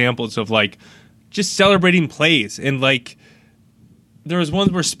 egregious examples of just celebrating plays, and there was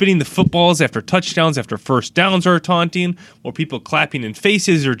ones where spitting the footballs after touchdowns, after first downs are taunting, or people clapping in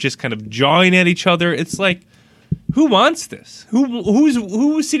faces or just kind of jawing at each other. It's who wants this?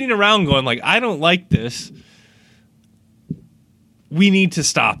 Who's sitting around going I don't like this. We need to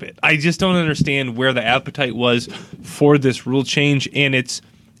stop it. I just don't understand where the appetite was for this rule change, and it's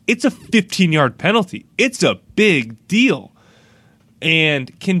a 15-yard penalty. It's a big deal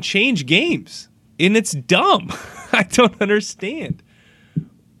and can change games, and it's dumb. I don't understand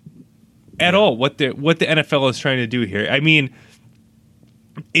at all what the NFL is trying to do here. I mean,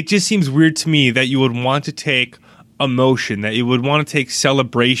 it just seems weird to me that you would want to take emotion, that you would want to take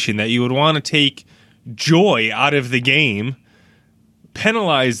celebration, that you would want to take joy out of the game,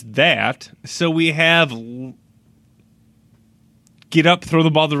 penalize that, so we have get up, throw the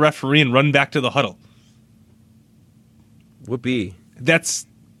ball to the referee, and run back to the huddle. Would be. That's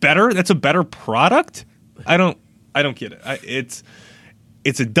better. That's a better product. I don't get it.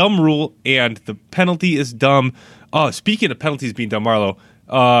 It's a dumb rule, and the penalty is dumb. Oh, speaking of penalties being dumb, Marlo,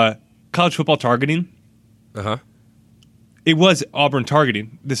 college football targeting. It was Auburn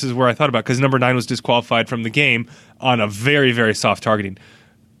targeting. This is where I thought about, because number 9 was disqualified from the game on a very, very soft targeting.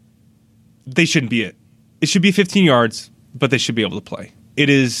 They shouldn't be it. It should be 15 yards, but they should be able to play. It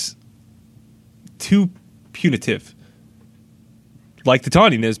is too punitive, like the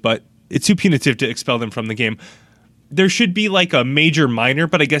taunting is, but it's too punitive to expel them from the game. There should be like a major minor,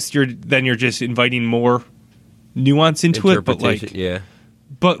 but I guess you're just inviting more nuance into it. But like, yeah.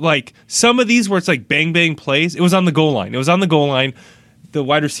 But like some of these where it's like bang bang plays, it was on the goal line. The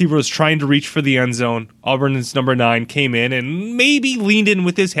wide receiver was trying to reach for the end zone. Auburn's number 9 came in and maybe leaned in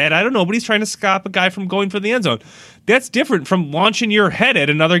with his head. I don't know, but he's trying to stop a guy from going for the end zone. That's different from launching your head at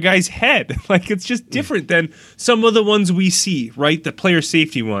another guy's head. Like, it's just different than some of the ones we see, right? The player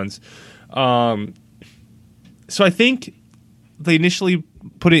safety ones. So I think they initially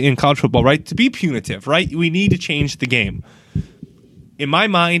put it in college football, right, to be punitive, right? We need to change the game. In my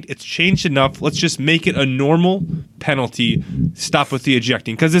mind, it's changed enough. Let's just make it a normal penalty. Stop with the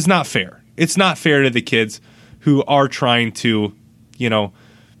ejecting, because it's not fair. It's not fair to the kids who are trying to, do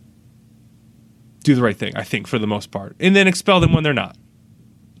the right thing, I think, for the most part. And then expel them when they're not.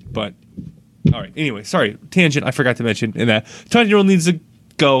 But, all right. Anyway, sorry. Tangent, I forgot to mention in that. Taunting rule needs to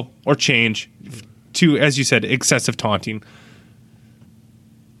go or change to, as you said, excessive taunting.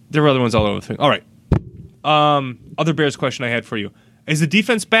 There were other ones all over the thing. All right. Other Bears question I had for you. Is the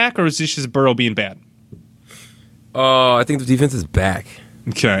defense back, or is this just Burrow being bad? Oh, I think the defense is back.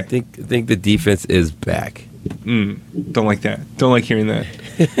 Okay. I think the defense is back. Don't like that. Don't like hearing that.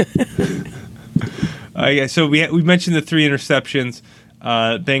 Yeah, so we mentioned the 3 interceptions.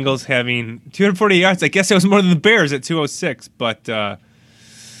 Bengals having 240 yards. I guess that was more than the Bears at 206, but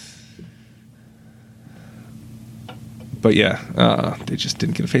yeah, they just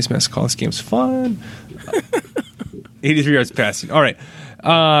didn't get a face mask call. This game's fun. 83 yards passing. All right.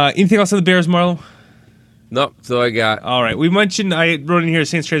 Anything else on the Bears, Marlo? Nope. So I got. All right. We mentioned, I wrote in here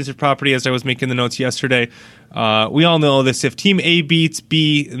Saints transitive property as I was making the notes yesterday. We all know this. If Team A beats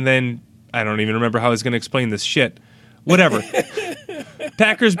B, and then I don't even remember how I was going to explain this shit. Whatever.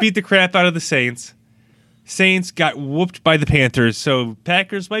 Packers beat the crap out of the Saints. Saints got whooped by the Panthers. So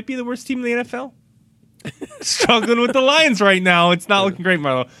Packers might be the worst team in the NFL. Struggling with the Lions right now. It's not looking great,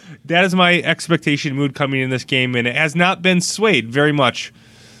 Marlo. That is my expectation mood coming in this game, and it has not been swayed very much.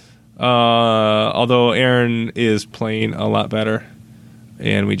 Although Aaron is playing a lot better,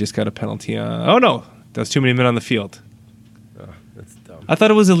 and we just got a penalty on. Oh no, that was too many men on the field. Oh, that's dumb. I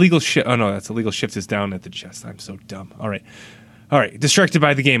thought it was illegal shift. Oh no, that's illegal shift is down at the chest. I'm so dumb. All right. Distracted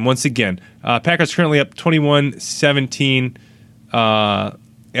by the game once again. Packers currently up 21-17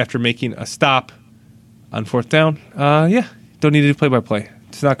 after making a stop on 4th down. Don't need to do play-by-play.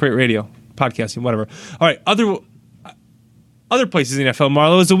 It's not great radio, podcasting, whatever. All right, other places in the NFL,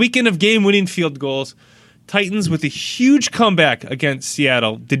 Marlo, is a weekend of game-winning field goals. Titans with a huge comeback against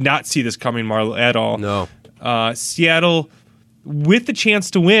Seattle. Did not see this coming, Marlo, at all. No. Seattle with the chance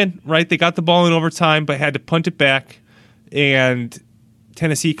to win, right? They got the ball in overtime, but had to punt it back. And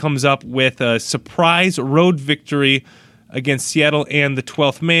Tennessee comes up with a surprise road victory against Seattle and the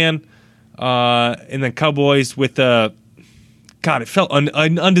 12th man. And then Cowboys with a, it felt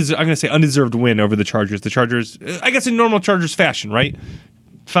undeserved. I'm going to say undeserved win over the Chargers. The Chargers, I guess in normal Chargers fashion, right?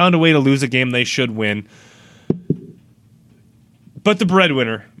 Found a way to lose a game they should win. But the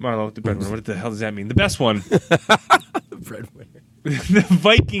breadwinner, Marlo, what the hell does that mean? The best one. The breadwinner. The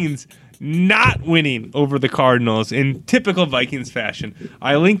Vikings not winning over the Cardinals in typical Vikings fashion.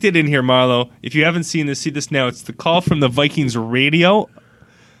 I linked it in here, Marlo. If you haven't seen this, see this now. It's the call from the Vikings radio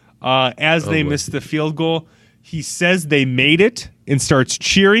as they missed the field goal. He says they made it and starts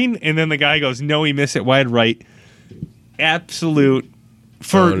cheering, and then the guy goes, no, he missed it wide right. Absolute,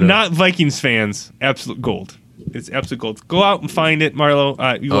 for not Vikings fans, absolute gold. It's absolute gold. Go out and find it, Marlo.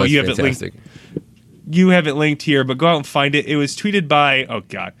 You have fantastic. it linked. You have it linked here, but go out and find it. It was tweeted by,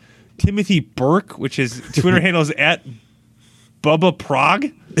 Timothy Burke, which his Twitter handle is at Bubba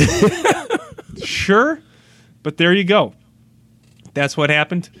Prague. Sure, but there you go. That's what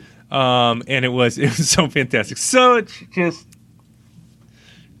happened, and it was so fantastic. So it's just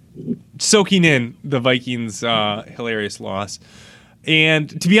soaking in the Vikings' hilarious loss.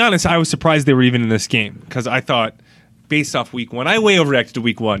 And to be honest, I was surprised they were even in this game because I thought, based off week one, I way overreacted to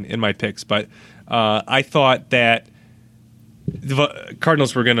week one in my picks, but I thought that the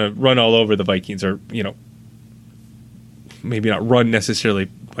Cardinals were going to run all over the Vikings, or maybe not run necessarily,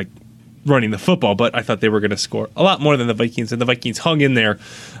 like running the football, but I thought they were going to score a lot more than the Vikings, and the Vikings hung in there,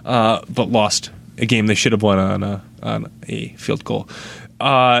 but lost a game they should have won on a field goal.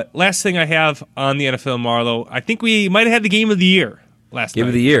 Last thing I have on the NFL, Marlo, I think we might have had the game of the year last night. Game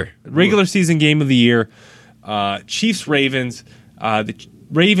of the year. Regular season game of the year. Chiefs-Ravens. The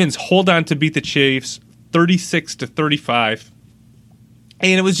Ravens hold on to beat the Chiefs 36-35.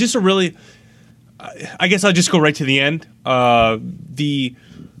 And it was just a really, I guess I'll just go right to the end. The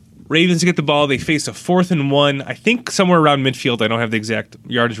Ravens get the ball. They face a 4th and 1. I think somewhere around midfield. I don't have the exact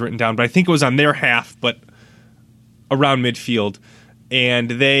yardage written down, but I think it was on their half, but around midfield.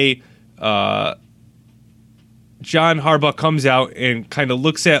 And they, John Harbaugh comes out and kind of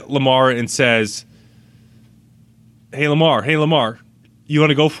looks at Lamar and says, Hey, Lamar, you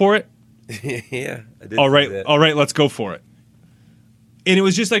want to go for it? Yeah. I did all that. right, let's go for it. And it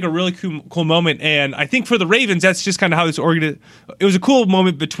was just like a really cool moment. And I think for the Ravens, that's just kind of how this it was a cool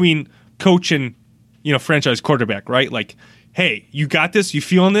moment between coach and, franchise quarterback, right? Like, hey, you got this, you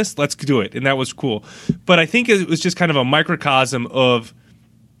feeling this? Let's do it. And that was cool. But I think it was just kind of a microcosm of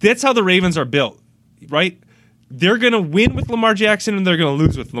that's how the Ravens are built, right? They're going to win with Lamar Jackson and they're going to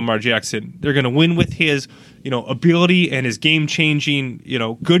lose with Lamar Jackson. They're going to win with his, ability and his game-changing,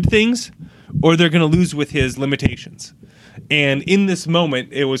 good things, or they're going to lose with his limitations. And in this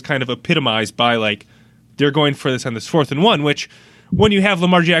moment, it was kind of epitomized by, like, they're going for this on this 4th and 1, which when you have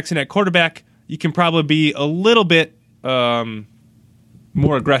Lamar Jackson at quarterback, you can probably be a little bit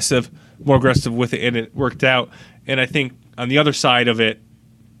more aggressive with it, and it worked out. And I think on the other side of it,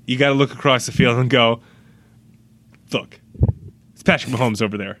 you got to look across the field and go, look, it's Patrick Mahomes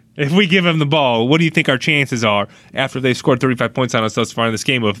over there. If we give him the ball, what do you think our chances are after they've scored 35 points on us thus far in this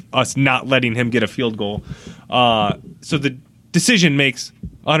game of us not letting him get a field goal? So the decision makes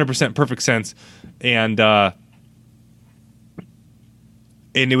 100% perfect sense. And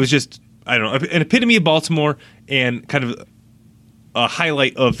it was just, I don't know, an epitome of Baltimore and kind of a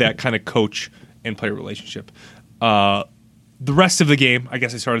highlight of that kind of coach and player relationship. The rest of the game, I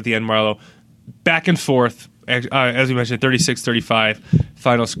guess I started at the end, Marlo, back and forth. As we mentioned, 36-35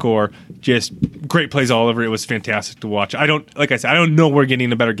 final score. Just great plays all over. It was fantastic to watch. I don't know we're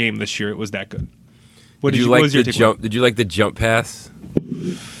getting a better game this year. It was that good. Did you like the jump pass?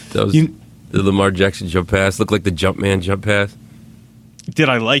 The Lamar Jackson jump pass looked like the Jumpman jump pass. Did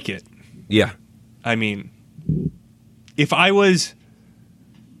I like it? Yeah. I mean, if I was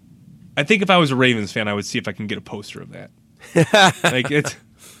a Ravens fan, I would see if I can get a poster of that. Like it's.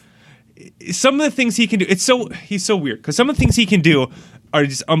 Some of the things he can do, he's so weird because some of the things he can do are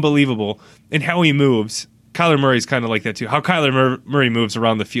just unbelievable, and how he moves. Kyler Murray's kind of like that too. How Kyler Murray moves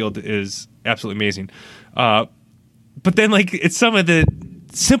around the field is absolutely amazing. But then, like, it's some of the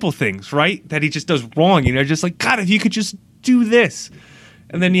simple things, right, that he just does wrong. Just like, God, if you could just do this.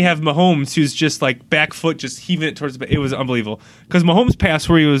 And then you have Mahomes, who's just like back foot, just heaving it towards the. It was unbelievable because Mahomes' pass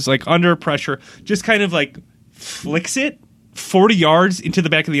where he was like under pressure, just kind of like flicks it 40 yards into the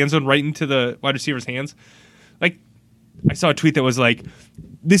back of the end zone, right into the wide receiver's hands. Like, I saw a tweet that was like,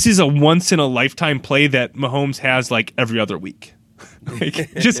 this is a once-in-a-lifetime play that Mahomes has, like, every other week.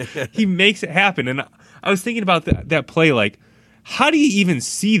 Like, just, he makes it happen. And I was thinking about that play, like, how do you even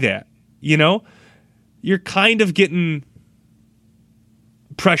see that? You're kind of getting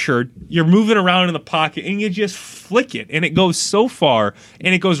pressured. You're moving around in the pocket, and you just flick it. And it goes so far,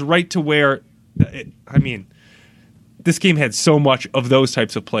 and it goes right to where, this game had so much of those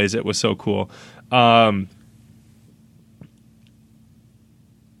types of plays. It was so cool. I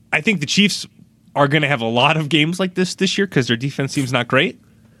think the Chiefs are going to have a lot of games like this year because their defense seems not great.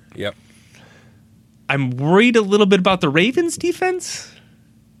 Yep. I'm worried a little bit about the Ravens' defense,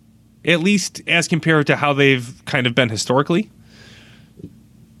 at least as compared to how they've kind of been historically.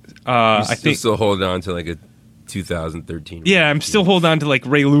 I think still hold on to like a 2013. Yeah, I'm still holding on to like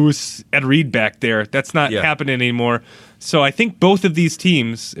Ray Lewis, Ed Reed back there. That's not happening anymore. So I think both of these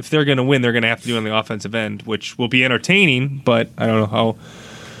teams, if they're going to win, they're going to have to do on the offensive end, which will be entertaining, but I don't know how.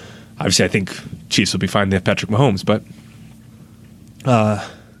 Obviously, I think Chiefs will be fine. They have Patrick Mahomes, but I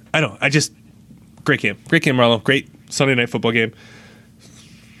don't. Great game, Marlo. Great Sunday night football game.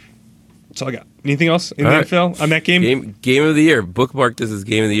 That's all I got. Anything else in the NFL on that game? Game of the year. Bookmark this as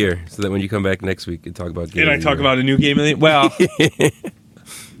game of the year, so that when you come back next week, you can talk about game. And I talk about a new game of the year. Well,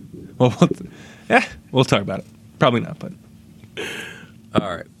 we'll talk about it. Probably not, but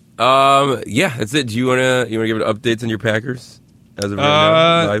all right. That's it. Do you wanna give it updates on your Packers as of right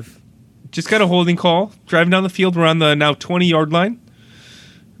now? Live. Just got a holding call. Driving down the field. We're on the now 20-yard line.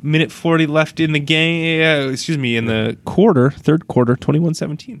 Minute 40 left in the game. In the third quarter,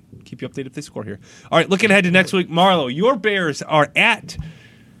 21-17. Keep you updated if they score here. All right, looking ahead to next week, Marlo, your Bears are at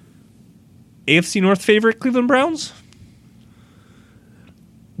AFC North favorite Cleveland Browns.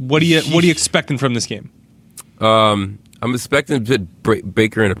 What are you expecting from this game? I'm expecting to put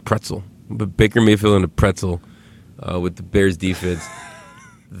Baker in a pretzel. But Baker Mayfield in a pretzel with the Bears defense.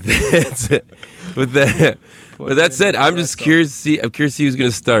 That's it. With that said, I'm just curious to see. I'm curious to see who's going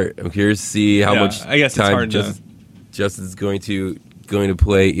to start. I'm curious to see how much time Justin's going to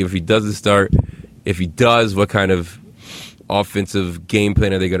play. If he doesn't start, if he does, what kind of offensive game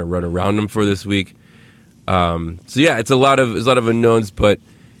plan are they going to run around him for this week? So yeah, it's a lot of unknowns. But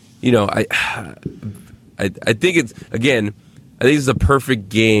I think it's again. I think it's a perfect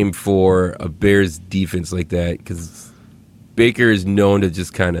game for a Bears defense like that because Baker is known to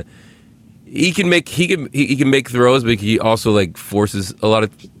just kind of he can make throws, but he also forces a lot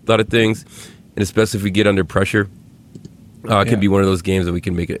of things, and especially if we get under pressure, it can be one of those games that we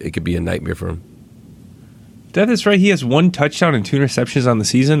can make it could be a nightmare for him. That is right. He has 1 touchdown and 2 interceptions on the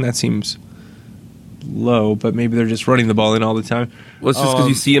season. That seems low, but maybe they're just running the ball in all the time. Well, it's just because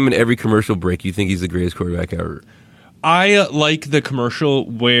you see him in every commercial break. You think he's the greatest quarterback ever. I like the commercial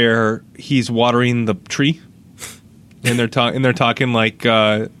where he's watering the tree, and they're talking like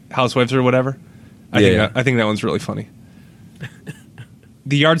housewives or whatever. I think that one's really funny.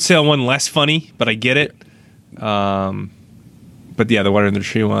 The yard sale one less funny, but I get it. But yeah, the watering the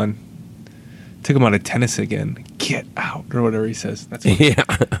tree one took him out of tennis again. Get out or whatever he says. That's funny. Yeah,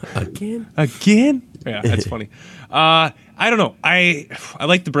 again. Yeah, that's funny. I don't know. I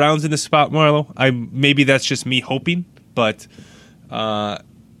like the Browns in this spot, Marlo. Maybe that's just me hoping, but I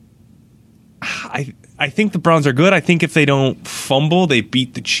think the Browns are good. I think if they don't fumble, they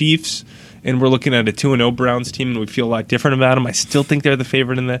beat the Chiefs, and we're looking at a 2-0 Browns team, and we feel a lot different about them. I still think they're the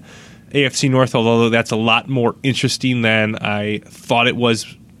favorite in the AFC North, although that's a lot more interesting than I thought it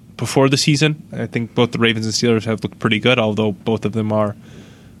was before the season. I think both the Ravens and Steelers have looked pretty good, although both of them are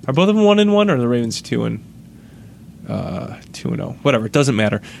both of them 1-1, or are the Ravens 2-0? Whatever, it doesn't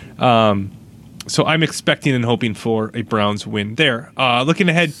matter. So I'm expecting and hoping for a Browns win there. Looking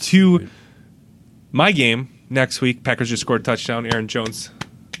ahead to my game next week, Packers just scored a touchdown. Aaron Jones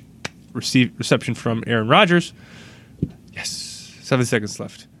reception from Aaron Rodgers. Yes, 7 seconds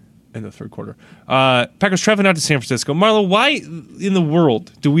left in the third quarter. Packers traveling out to San Francisco. Marlo, why in the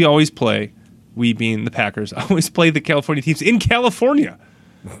world do we always play, we being the Packers, always play the California teams in California?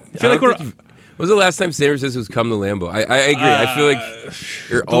 I feel like when was the last time San Francisco's come to Lambeau? I agree. I feel like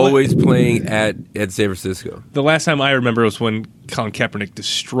you're always playing at San Francisco. The last time I remember was when Colin Kaepernick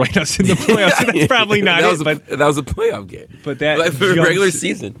destroyed us in the playoffs. That's probably not that was a playoff game. But that for regular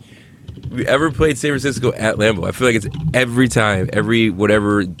season, we ever played San Francisco at Lambeau? I feel like it's every time, every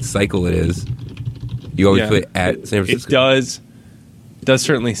whatever cycle it is, you always play at San Francisco. It does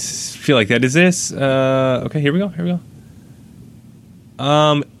certainly feel like that. Is this okay? Here we go.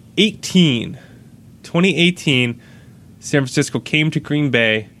 2018, San Francisco came to Green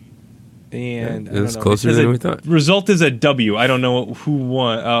Bay, and it was closer than we thought. Result is a W. I don't know who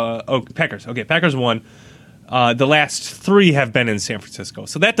won. Packers. Okay, Packers won. The last 3 have been in San Francisco,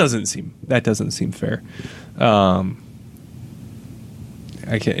 so that doesn't seem fair.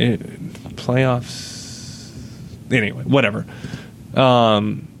 Playoffs. Anyway, whatever.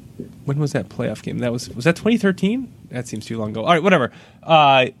 When was that playoff game? Was that 2013? That seems too long ago. All right, whatever.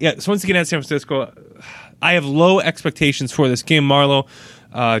 So once again at San Francisco, I have low expectations for this game, Marlo,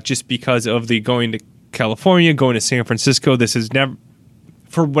 just because of the going to California, going to San Francisco. This is never,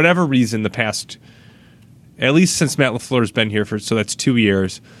 for whatever reason, the past, at least since Matt LaFleur's been here so that's 2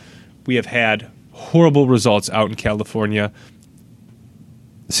 years, we have had horrible results out in California.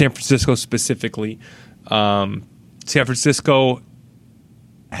 San Francisco specifically. San Francisco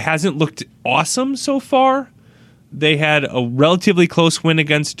hasn't looked awesome so far. They had a relatively close win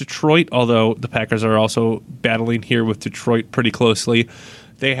against Detroit, although the Packers are also battling here with Detroit pretty closely.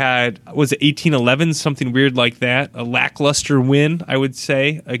 They had, was it 18-11, something weird like that? A lackluster win, I would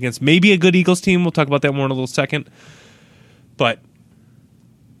say, against maybe a good Eagles team. We'll talk about that more in a little second. But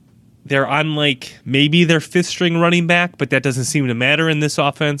they're on maybe their 5th string running back, but that doesn't seem to matter in this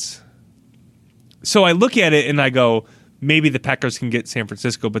offense. So I look at it and I go, maybe the Packers can get San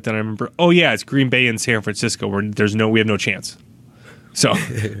Francisco, but then I remember, oh yeah, it's Green Bay and San Francisco where we have no chance. So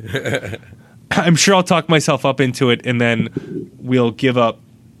I'm sure I'll talk myself up into it, and then we'll give up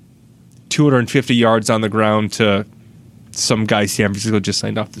 250 yards on the ground to some guy San Francisco just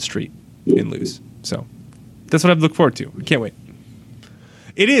signed off the street and lose. So that's what I look forward to. I can't wait.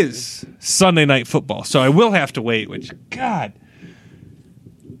 It is Sunday Night Football, so I will have to wait, which, God,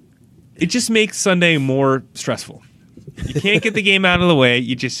 it just makes Sunday more stressful. You can't get the game out of the way.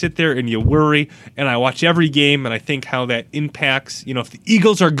 You just sit there and you worry. And I watch every game and I think how that impacts. If the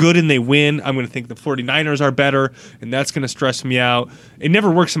Eagles are good and they win, I'm going to think the 49ers are better, and that's going to stress me out. It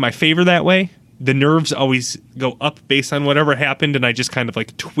never works in my favor that way. The nerves always go up based on whatever happened, and I just kind of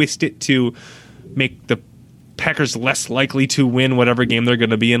like twist it to make the Packers less likely to win whatever game they're going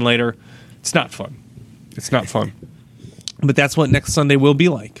to be in later. It's not fun. It's not fun. But that's what next Sunday will be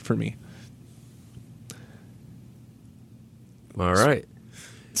like for me. All right.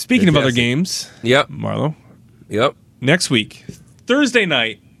 Speaking of other games, Yep. Marlo, Yep. next week, Thursday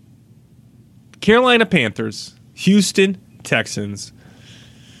night, Carolina Panthers, Houston Texans.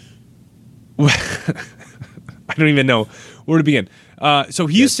 I don't even know where to begin. So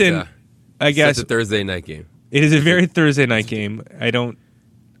Houston, I guess it's a Thursday night game. it is a very Thursday night game.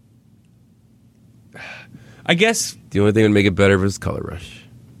 I guess The only thing that would make it better was Color Rush.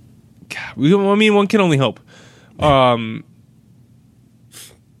 one can only hope.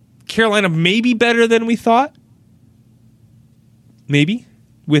 Carolina may be better than we thought. Maybe.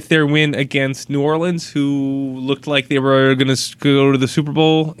 With their win against New Orleans, who looked like they were going to go to the Super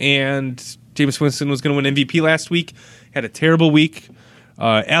Bowl, and Jameis Winston was going to win MVP last week. Had a terrible week.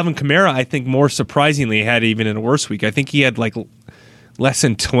 Alvin Kamara, I think, more surprisingly, had even a worse week. I think he had like less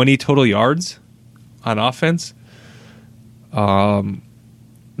than 20 total yards on offense.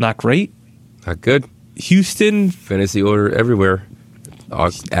 Not great. Not good. Houston. Fantasy order everywhere.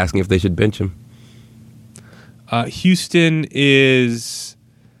 Asking if they should bench him. Houston is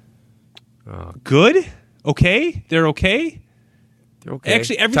good. Okay. They're okay. They're okay.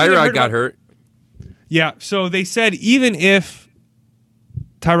 Actually, everything I Tyrod heard got about- hurt. Yeah, so they said even if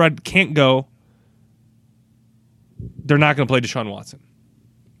Tyrod can't go, they're not going to play Deshaun Watson.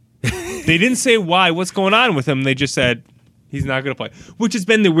 They didn't say why, what's going on with him. They just said he's not going to play, which has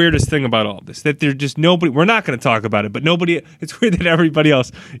been the weirdest thing about all of this, that they're just nobody, we're not going to talk about it, but nobody, it's weird that everybody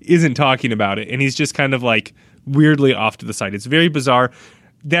else isn't talking about it, and he's just kind of like weirdly off to the side. It's very bizarre.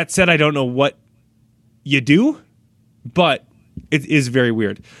 That said, I don't know what you do, but it is very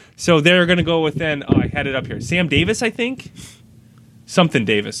weird. So they're going to go with then, I had it up here, Sam Davis, I think? Something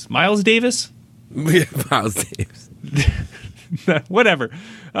Davis. Miles Davis? Miles Davis. Whatever.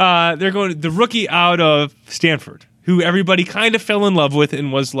 They're going the rookie out of Stanford, who everybody kind of fell in love with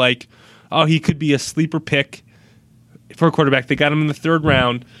and was like, oh, he could be a sleeper pick for a quarterback. They got him in the third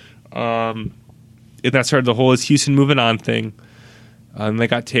round. And that started the whole is Houston moving on thing. And they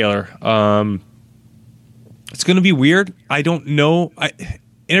got Taylor. It's going to be weird. I don't know. And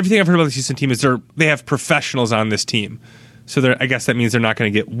everything I've heard about the Houston team is they have professionals on this team. So I guess that means they're not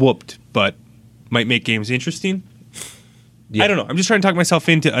going to get whooped, but might make games interesting. Yeah. I don't know. I'm just trying to talk myself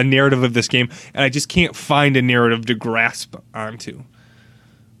into a narrative of this game, and I just can't find a narrative to grasp onto.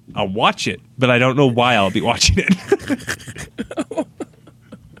 I'll watch it, but I don't know why I'll be watching it.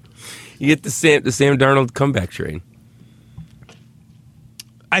 You get the Sam Darnold comeback train.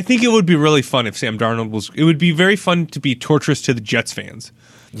 I think it would be really fun if Sam Darnold was... It would be very fun to be torturous to the Jets fans.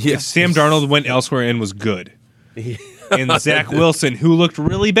 Yeah. If Sam Darnold went elsewhere and was good. And Zach Wilson, who looked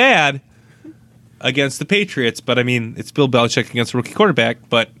really bad against the Patriots, but I mean, it's Bill Belichick against a rookie quarterback,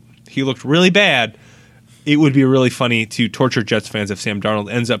 but he looked really bad. It would be really funny to torture Jets fans if Sam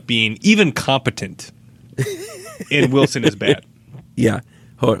Darnold ends up being even competent and Wilson is bad. Yeah,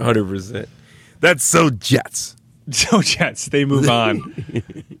 100%. That's so Jets. So Jets, they move on.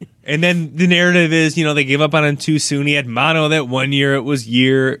 And then the narrative is, they gave up on him too soon. He had mono that 1 year. It was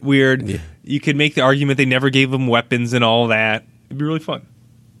weird. Yeah. You could make the argument they never gave him weapons and all that. It'd be really fun.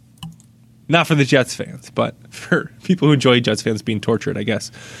 Not for the Jets fans, but for people who enjoy Jets fans being tortured, I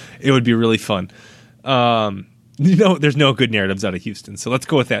guess. It would be really fun. There's no good narratives out of Houston, so let's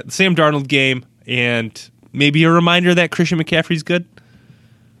go with that. The Sam Darnold game, and maybe a reminder that Christian McCaffrey's good.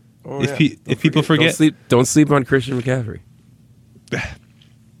 Oh, if people forget. Don't sleep on Christian McCaffrey.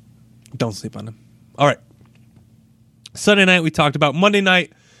 Don't sleep on him. All right. Sunday night we talked about. Monday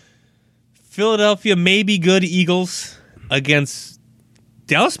night, Philadelphia may be good Eagles against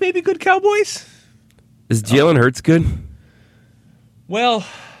Dallas may be good Cowboys. Is Jalen Hurts good? Well,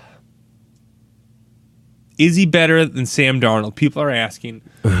 is he better than Sam Darnold? People are asking.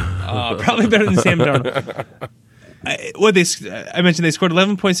 Probably better than Sam Darnold. I mentioned they scored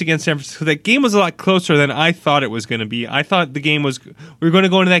 11 points against San Francisco. That game was a lot closer than I thought it was going to be. I thought the game was... We were going to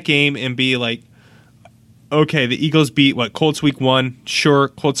go into that game and be like, okay, the Eagles beat, Colts week 1. Sure,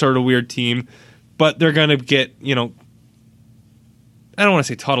 Colts are a weird team. But they're going to get, I don't want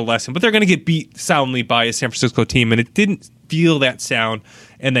to say taught a lesson, but they're going to get beat soundly by a San Francisco team. And it didn't feel that sound.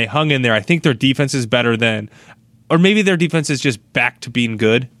 And they hung in there. I think their defense is better than... Or maybe their defense is just back to being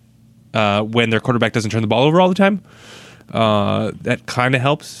good. When their quarterback doesn't turn the ball over all the time. That kind of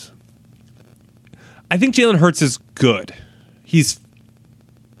helps. I think Jalen Hurts is good. He's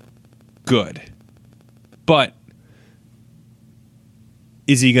good. But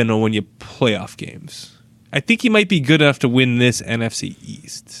is he going to win you playoff games? I think he might be good enough to win this NFC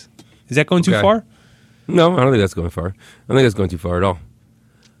East. Is that going too far? No, I don't think that's going far. I don't think that's going too far at all.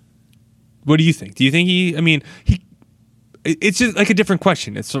 What do you think? Do you think it's just like a different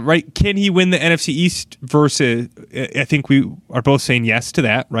question. It's right. Can he win the NFC East versus, I think we are both saying yes to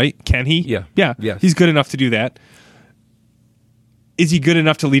that, right? Can he? Yeah. Yeah. Yes. He's good enough to do that. Is he good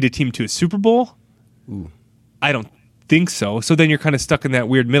enough to lead a team to a Super Bowl? Ooh. I don't think so. So then you're kind of stuck in that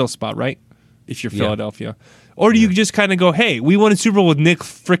weird middle spot, right? If you're Philadelphia. Or do you just kind of go, hey, we won a Super Bowl with Nick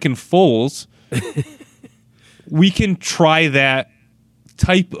frickin' Foles. We can try that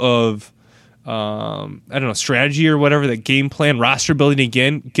type of, strategy or whatever, that game plan, roster building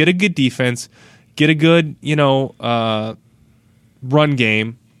again, get a good defense, get a good, run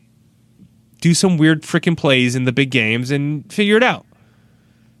game, do some weird freaking plays in the big games and figure it out.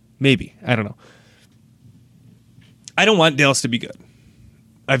 Maybe. I don't know. I don't want Dallas to be good.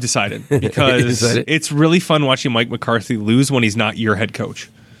 I've decided because it's really fun watching Mike McCarthy lose when he's not your head coach.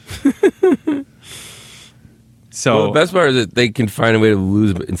 So the best part is that they can find a way to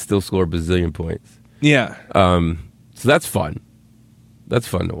lose and still score a bazillion points. Yeah. So that's fun. That's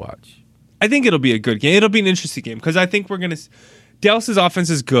fun to watch. I think it'll be a good game. It'll be an interesting game because I think we're going to – Dallas's offense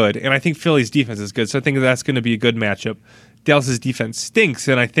is good, and I think Philly's defense is good, so I think that's going to be a good matchup. Dallas's defense stinks,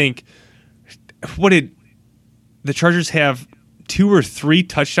 and I think the Chargers have 2 or 3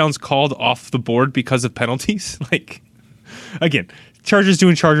 touchdowns called off the board because of penalties? Like, again, Chargers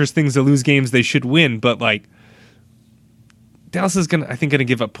doing Chargers things to lose games they should win, but like – Dallas is going to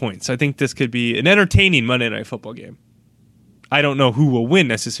give up points. I think this could be an entertaining Monday Night Football game. I don't know who will win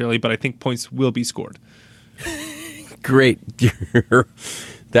necessarily, but I think points will be scored. Great.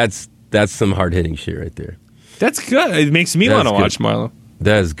 That's some hard-hitting shit right there. That's good. It makes me want to watch, Marlo.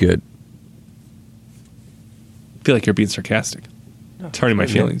 That is good. I feel like you're being sarcastic. No, it's hurting my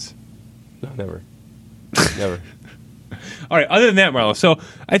feelings. No, never. Never. All right, other than that, Marlo, so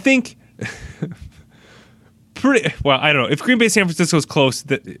I think... I don't know. If Green Bay San Francisco is close,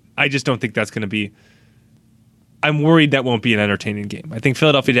 I just don't think that's going to be. I'm worried that won't be an entertaining game. I think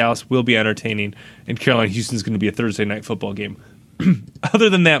Philadelphia Dallas will be entertaining, and Carolina Houston is going to be a Thursday night football game.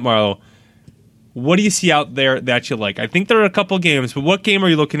 Other than that, Marlo, what do you see out there that you like? I think there are a couple games, but what game are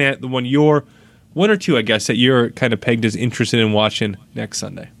you looking at? The one or two, I guess, that you're kind of pegged as interested in watching next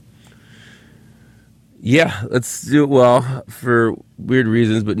Sunday. Yeah, let's do it well for weird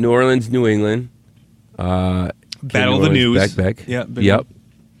reasons, but New Orleans, New England. Battle of the News. Back. Yeah.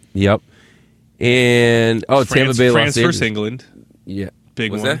 Yep. And Tampa Bay, France Los Angeles. versus England. Yeah.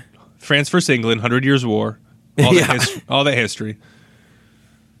 Big What's one. that? France versus England, 100 Years' War. All that history.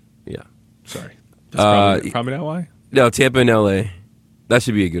 Yeah. Sorry. That's probably not why. No, Tampa and LA. That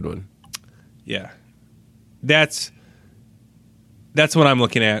should be a good one. Yeah. That's what I'm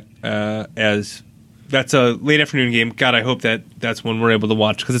looking at as that's a late afternoon game. God, I hope that's one we're able to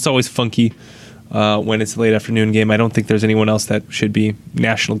watch because it's always funky when it's a late afternoon game. I don't think there's anyone else that should be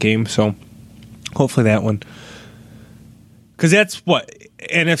national game, so hopefully that one. Because that's what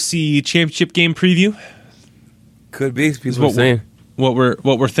NFC Championship game preview could be. People are saying what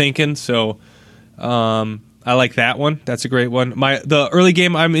we're thinking. So I like that one. That's a great one. The early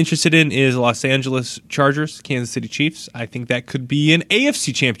game I'm interested in is Los Angeles Chargers, Kansas City Chiefs. I think that could be an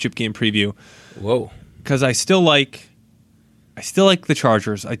AFC Championship game preview. Whoa! Because I still like the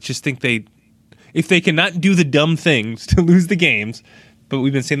Chargers. I just think if they cannot do the dumb things to lose the games, but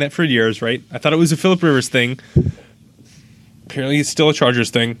we've been saying that for years, right? I thought it was a Phillip Rivers thing. Apparently, it's still a Chargers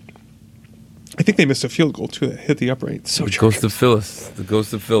thing. I think they missed a field goal too that hit the upright. So the ghost of Phyllis, the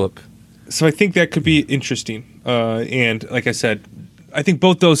ghost of Philip. So I think that could be interesting. And like I said, I think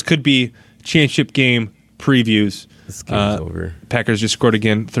both those could be championship game previews. This game's over. Packers just scored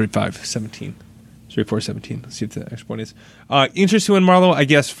again, 35-17. 34-17. Let's see what the next point is. Interesting one, Marlo, I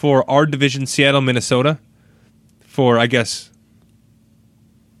guess, for our division, Seattle, Minnesota. For, I guess...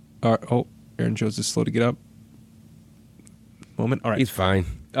 Aaron Jones is slow to get up. Moment. All right. He's fine.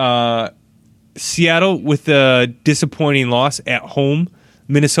 Seattle with a disappointing loss at home.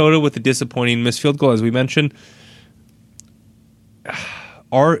 Minnesota with a disappointing missed field goal, as we mentioned.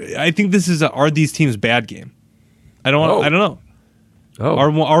 I think this is are these teams bad game? I don't know. Oh.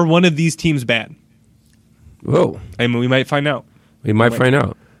 Are one of these teams bad? Whoa. I mean, we might find out. We might find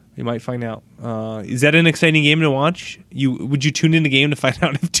out. We might find out. Is that an exciting game to watch? Would you tune in the game to find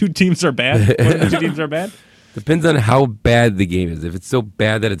out if two teams are bad? One of the two teams are bad? Depends on how bad the game is. If it's so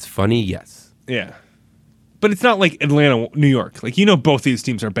bad that it's funny, yes. Yeah. but it's not like Atlanta, New York. Like, both these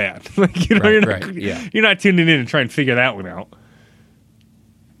teams are bad. Like, you're not tuning in and trying to figure that one out.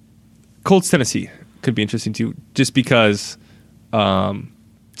 Colts, Tennessee could be interesting too, just because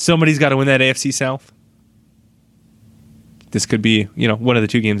somebody's got to win that AFC South. This could be, one of the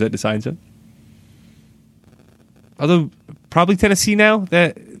two games that decides it. Although probably Tennessee now,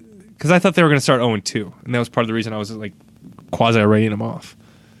 because I thought they were going to start 0-2, and that was part of the reason I was like quasi writing them off.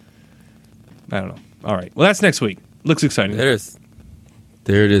 I don't know. All right. Well, that's next week. Looks exciting. There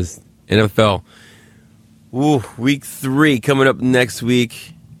it is. NFL. Ooh, week 3 coming up next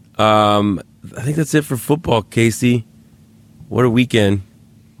week. I think that's it for football, Casey. What a weekend.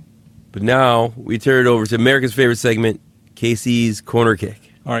 But now we turn it over to America's favorite segment, Casey's Corner Kick.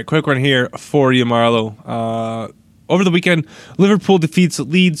 All right, quick one here for you, Marlo. Over the weekend, Liverpool defeats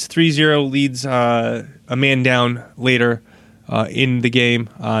Leeds 3-0. Leeds a man down later in the game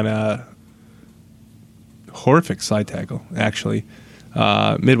on a horrific slide tackle, actually.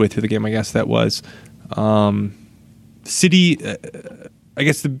 Midway through the game, I guess that was. City, I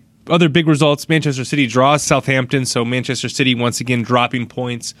guess the other big results, Manchester City draws Southampton, so Manchester City once again dropping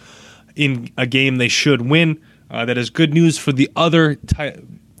points in a game they should win. That is good news for the other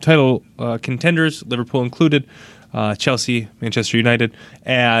title contenders, Liverpool included. Chelsea, Manchester United,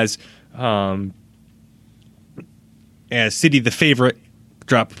 as City, the favorite,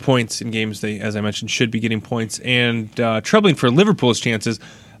 drop points in games they, as I mentioned, should be getting points. And troubling for Liverpool's chances,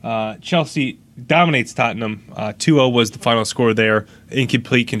 Chelsea dominates Tottenham. 2-0 was the final score there, in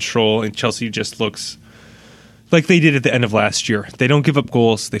complete control, and Chelsea just looks like they did at the end of last year. They don't give up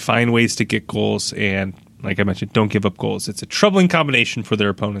goals. They find ways to get goals, and like I mentioned, don't give up goals. It's a troubling combination for their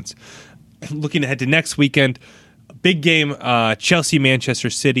opponents. Looking ahead to next weekend, big game, Chelsea-Manchester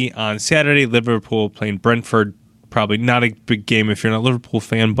City on Saturday. Liverpool playing Brentford. Probably not a big game if you're not a Liverpool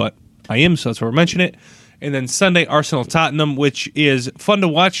fan, but I am, so that's why we're mentioning it. And then Sunday, Arsenal-Tottenham, which is fun to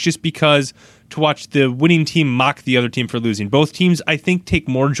watch just because to watch the winning team mock the other team for losing. Both teams, I think, take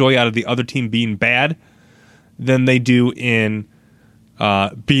more joy out of the other team being bad than they do in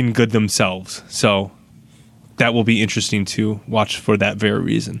being good themselves. So that will be interesting to watch for that very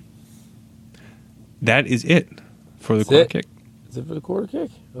reason. That is it for the quarter kick. Is it for the quarter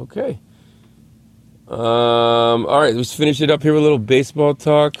kick? Okay. All right, let's finish it up here with a little baseball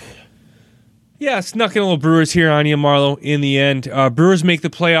talk. Yeah, snuck in a little Brewers here on you, Marlo, in the end. Brewers make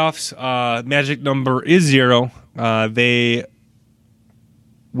the playoffs. Magic number is 0. They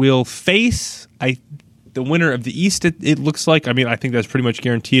will face the winner of the East, it looks like. I mean, I think that's pretty much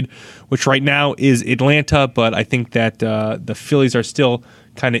guaranteed, which right now is Atlanta, but I think that the Phillies are still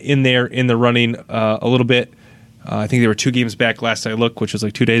kind of in there in the running a little bit. I think they were 2 games back last I looked, which was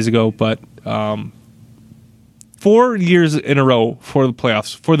like 2 days ago, but 4 years in a row for the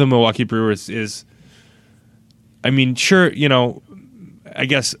playoffs for the Milwaukee Brewers is, I mean, sure, I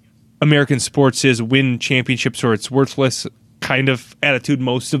guess American sports is win championships or it's worthless kind of attitude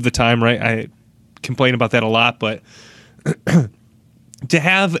most of the time, right? I complain about that a lot, but to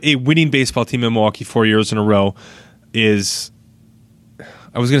have a winning baseball team in Milwaukee 4 years in a row is,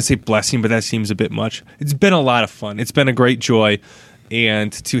 I was going to say blessing, but that seems a bit much. It's been a lot of fun. It's been a great joy,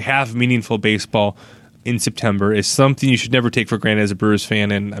 and to have meaningful baseball in September is something you should never take for granted as a Brewers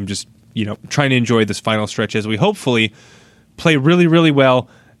fan, and I'm just trying to enjoy this final stretch as we hopefully play really, really well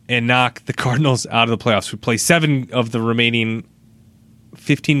and knock the Cardinals out of the playoffs. We play 7 of the remaining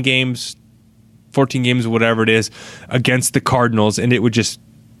 15 games, 14 games, whatever it is, against the Cardinals, and it would just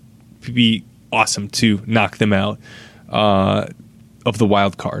be awesome to knock them out of the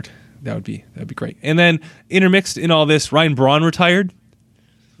wild card. That'd be great. And then intermixed in all this, Ryan Braun retired.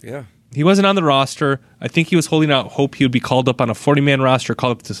 Yeah. He wasn't on the roster. I think he was holding out hope he would be called up on a 40-man roster,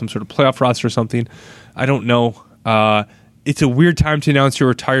 called up to some sort of playoff roster or something. I don't know. It's a weird time to announce your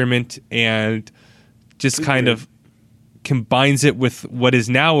retirement, and just kind of combines it with what is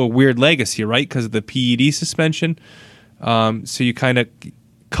now a weird legacy, right? Because of the PED suspension. So you kind of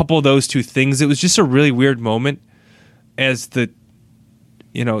couple those two things. It was just a really weird moment as the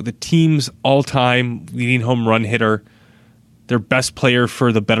team's all-time leading home run hitter, their best player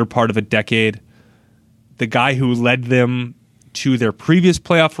for the better part of a decade, the guy who led them to their previous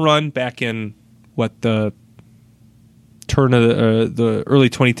playoff run back in the turn of the early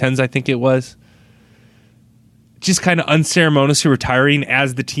 2010s, I think it was. Just kind of unceremoniously retiring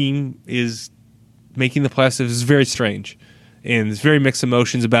as the team is making the playoffs. It was very strange, and there's very mixed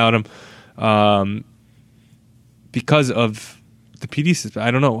emotions about him because of the PD system.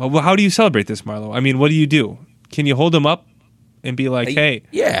 I don't know. Well, how do you celebrate this, Marlo? I mean, what do you do? Can you hold him up and be like, "Hey,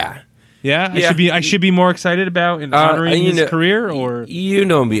 yeah, I should be more excited about and honoring his career"? Or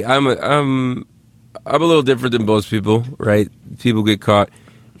me, I'm I'm a little different than most people, right? People get caught.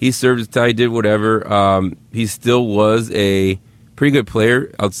 He served his time, he did whatever. He still was a pretty good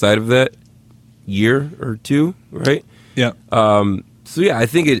player outside of that year or two, right? Yeah. So yeah, I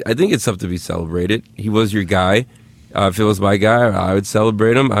think it's something to be celebrated. He was your guy. If it was my guy, I would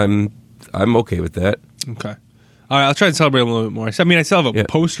celebrate him. I'm okay with that. Okay. All right, I'll try and celebrate a little bit more. I mean, I still have a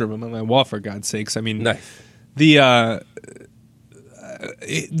poster of him on my wall, for God's sakes. I mean, nice. The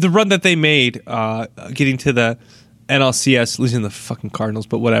run that they made, getting to the NLCS, losing the fucking Cardinals,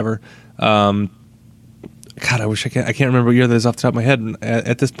 but whatever. God, I wish I can't remember what year that is off the top of my head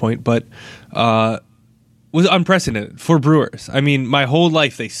at this point, but was unprecedented for Brewers. I mean, my whole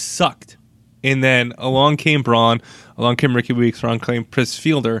life they sucked, and then along came Braun, along came Ricky Weeks, along came Chris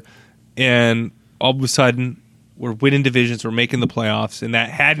Fielder, and all of a sudden we're winning divisions, we're making the playoffs, and that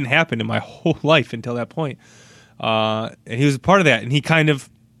hadn't happened in my whole life until that point. And he was a part of that, and he kind of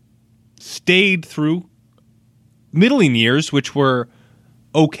stayed through middling years, which were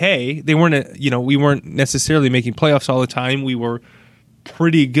okay. They weren't, we weren't necessarily making playoffs all the time. We were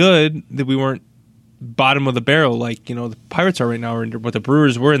pretty good. That we weren't bottom of the barrel like the Pirates are right now, or what the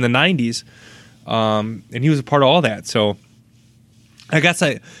Brewers were in the '90s. And he was a part of all that. So I guess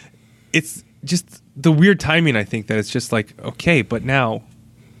it's just the weird timing. I think that it's just like, okay, but now.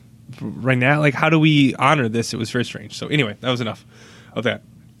 Right now, like, how do we honor this? It was very strange. So anyway, that was enough of that.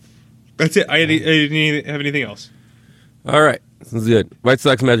 That's it. I didn't have anything else. All right, sounds good. White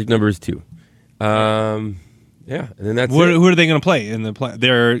Sox magic number is 2. Yeah, and then that's it. Who are they going to play in the play?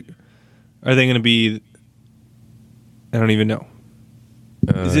 Are they going to be? I don't even know.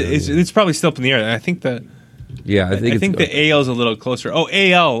 It's probably still up in the air. I think the I think the AL is a little closer. Oh,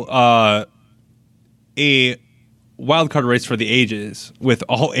 AL, a wild card race for the ages with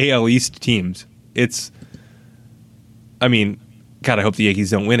all AL East teams. It's, I mean, God, I hope the Yankees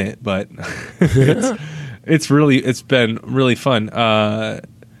don't win it, but it's been really fun.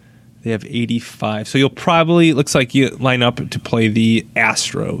 They have 85, so you'll probably, looks like you line up to play the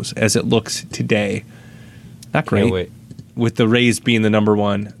Astros as it looks today. Not great. Can't wait. With the Rays being the number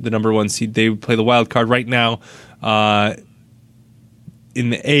one seed, they play the wild card right now. In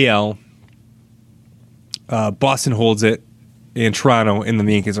the AL. Boston holds it in Toronto, and then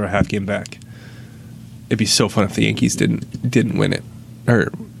the Yankees are a half game back. It'd be so fun if the Yankees didn't win it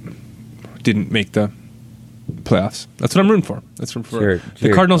or didn't make the playoffs. That's what I'm rooting for.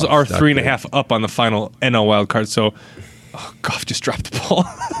 The Cardinals are 3.5 up on the final NL wild card. So, Goff just dropped the ball.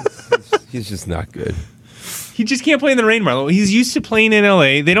 He's just not good. He just can't play in the rain, Marlo. He's used to playing in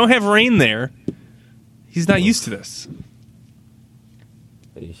LA. They don't have rain there. He's not used to this.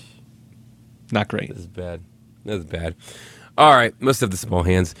 Not great. This is bad. All right. Must have the small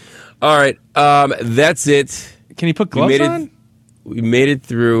hands. All right. That's it. Can you put gloves on? We made it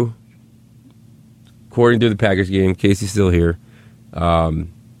through. According to the Packers game. Casey's still here.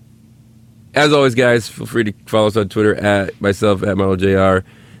 As always, guys, feel free to follow us on Twitter at myself, at MarloJR,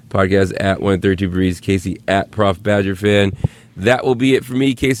 podcast at 132 Breeze, Casey at Prof Badger Fan. That will be it for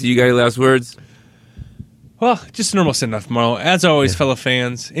me. Casey, you got any last words? Well, just normal enough, Marlo. As always, fellow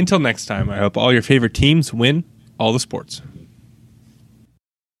fans, until next time, I hope all your favorite teams win all the sports.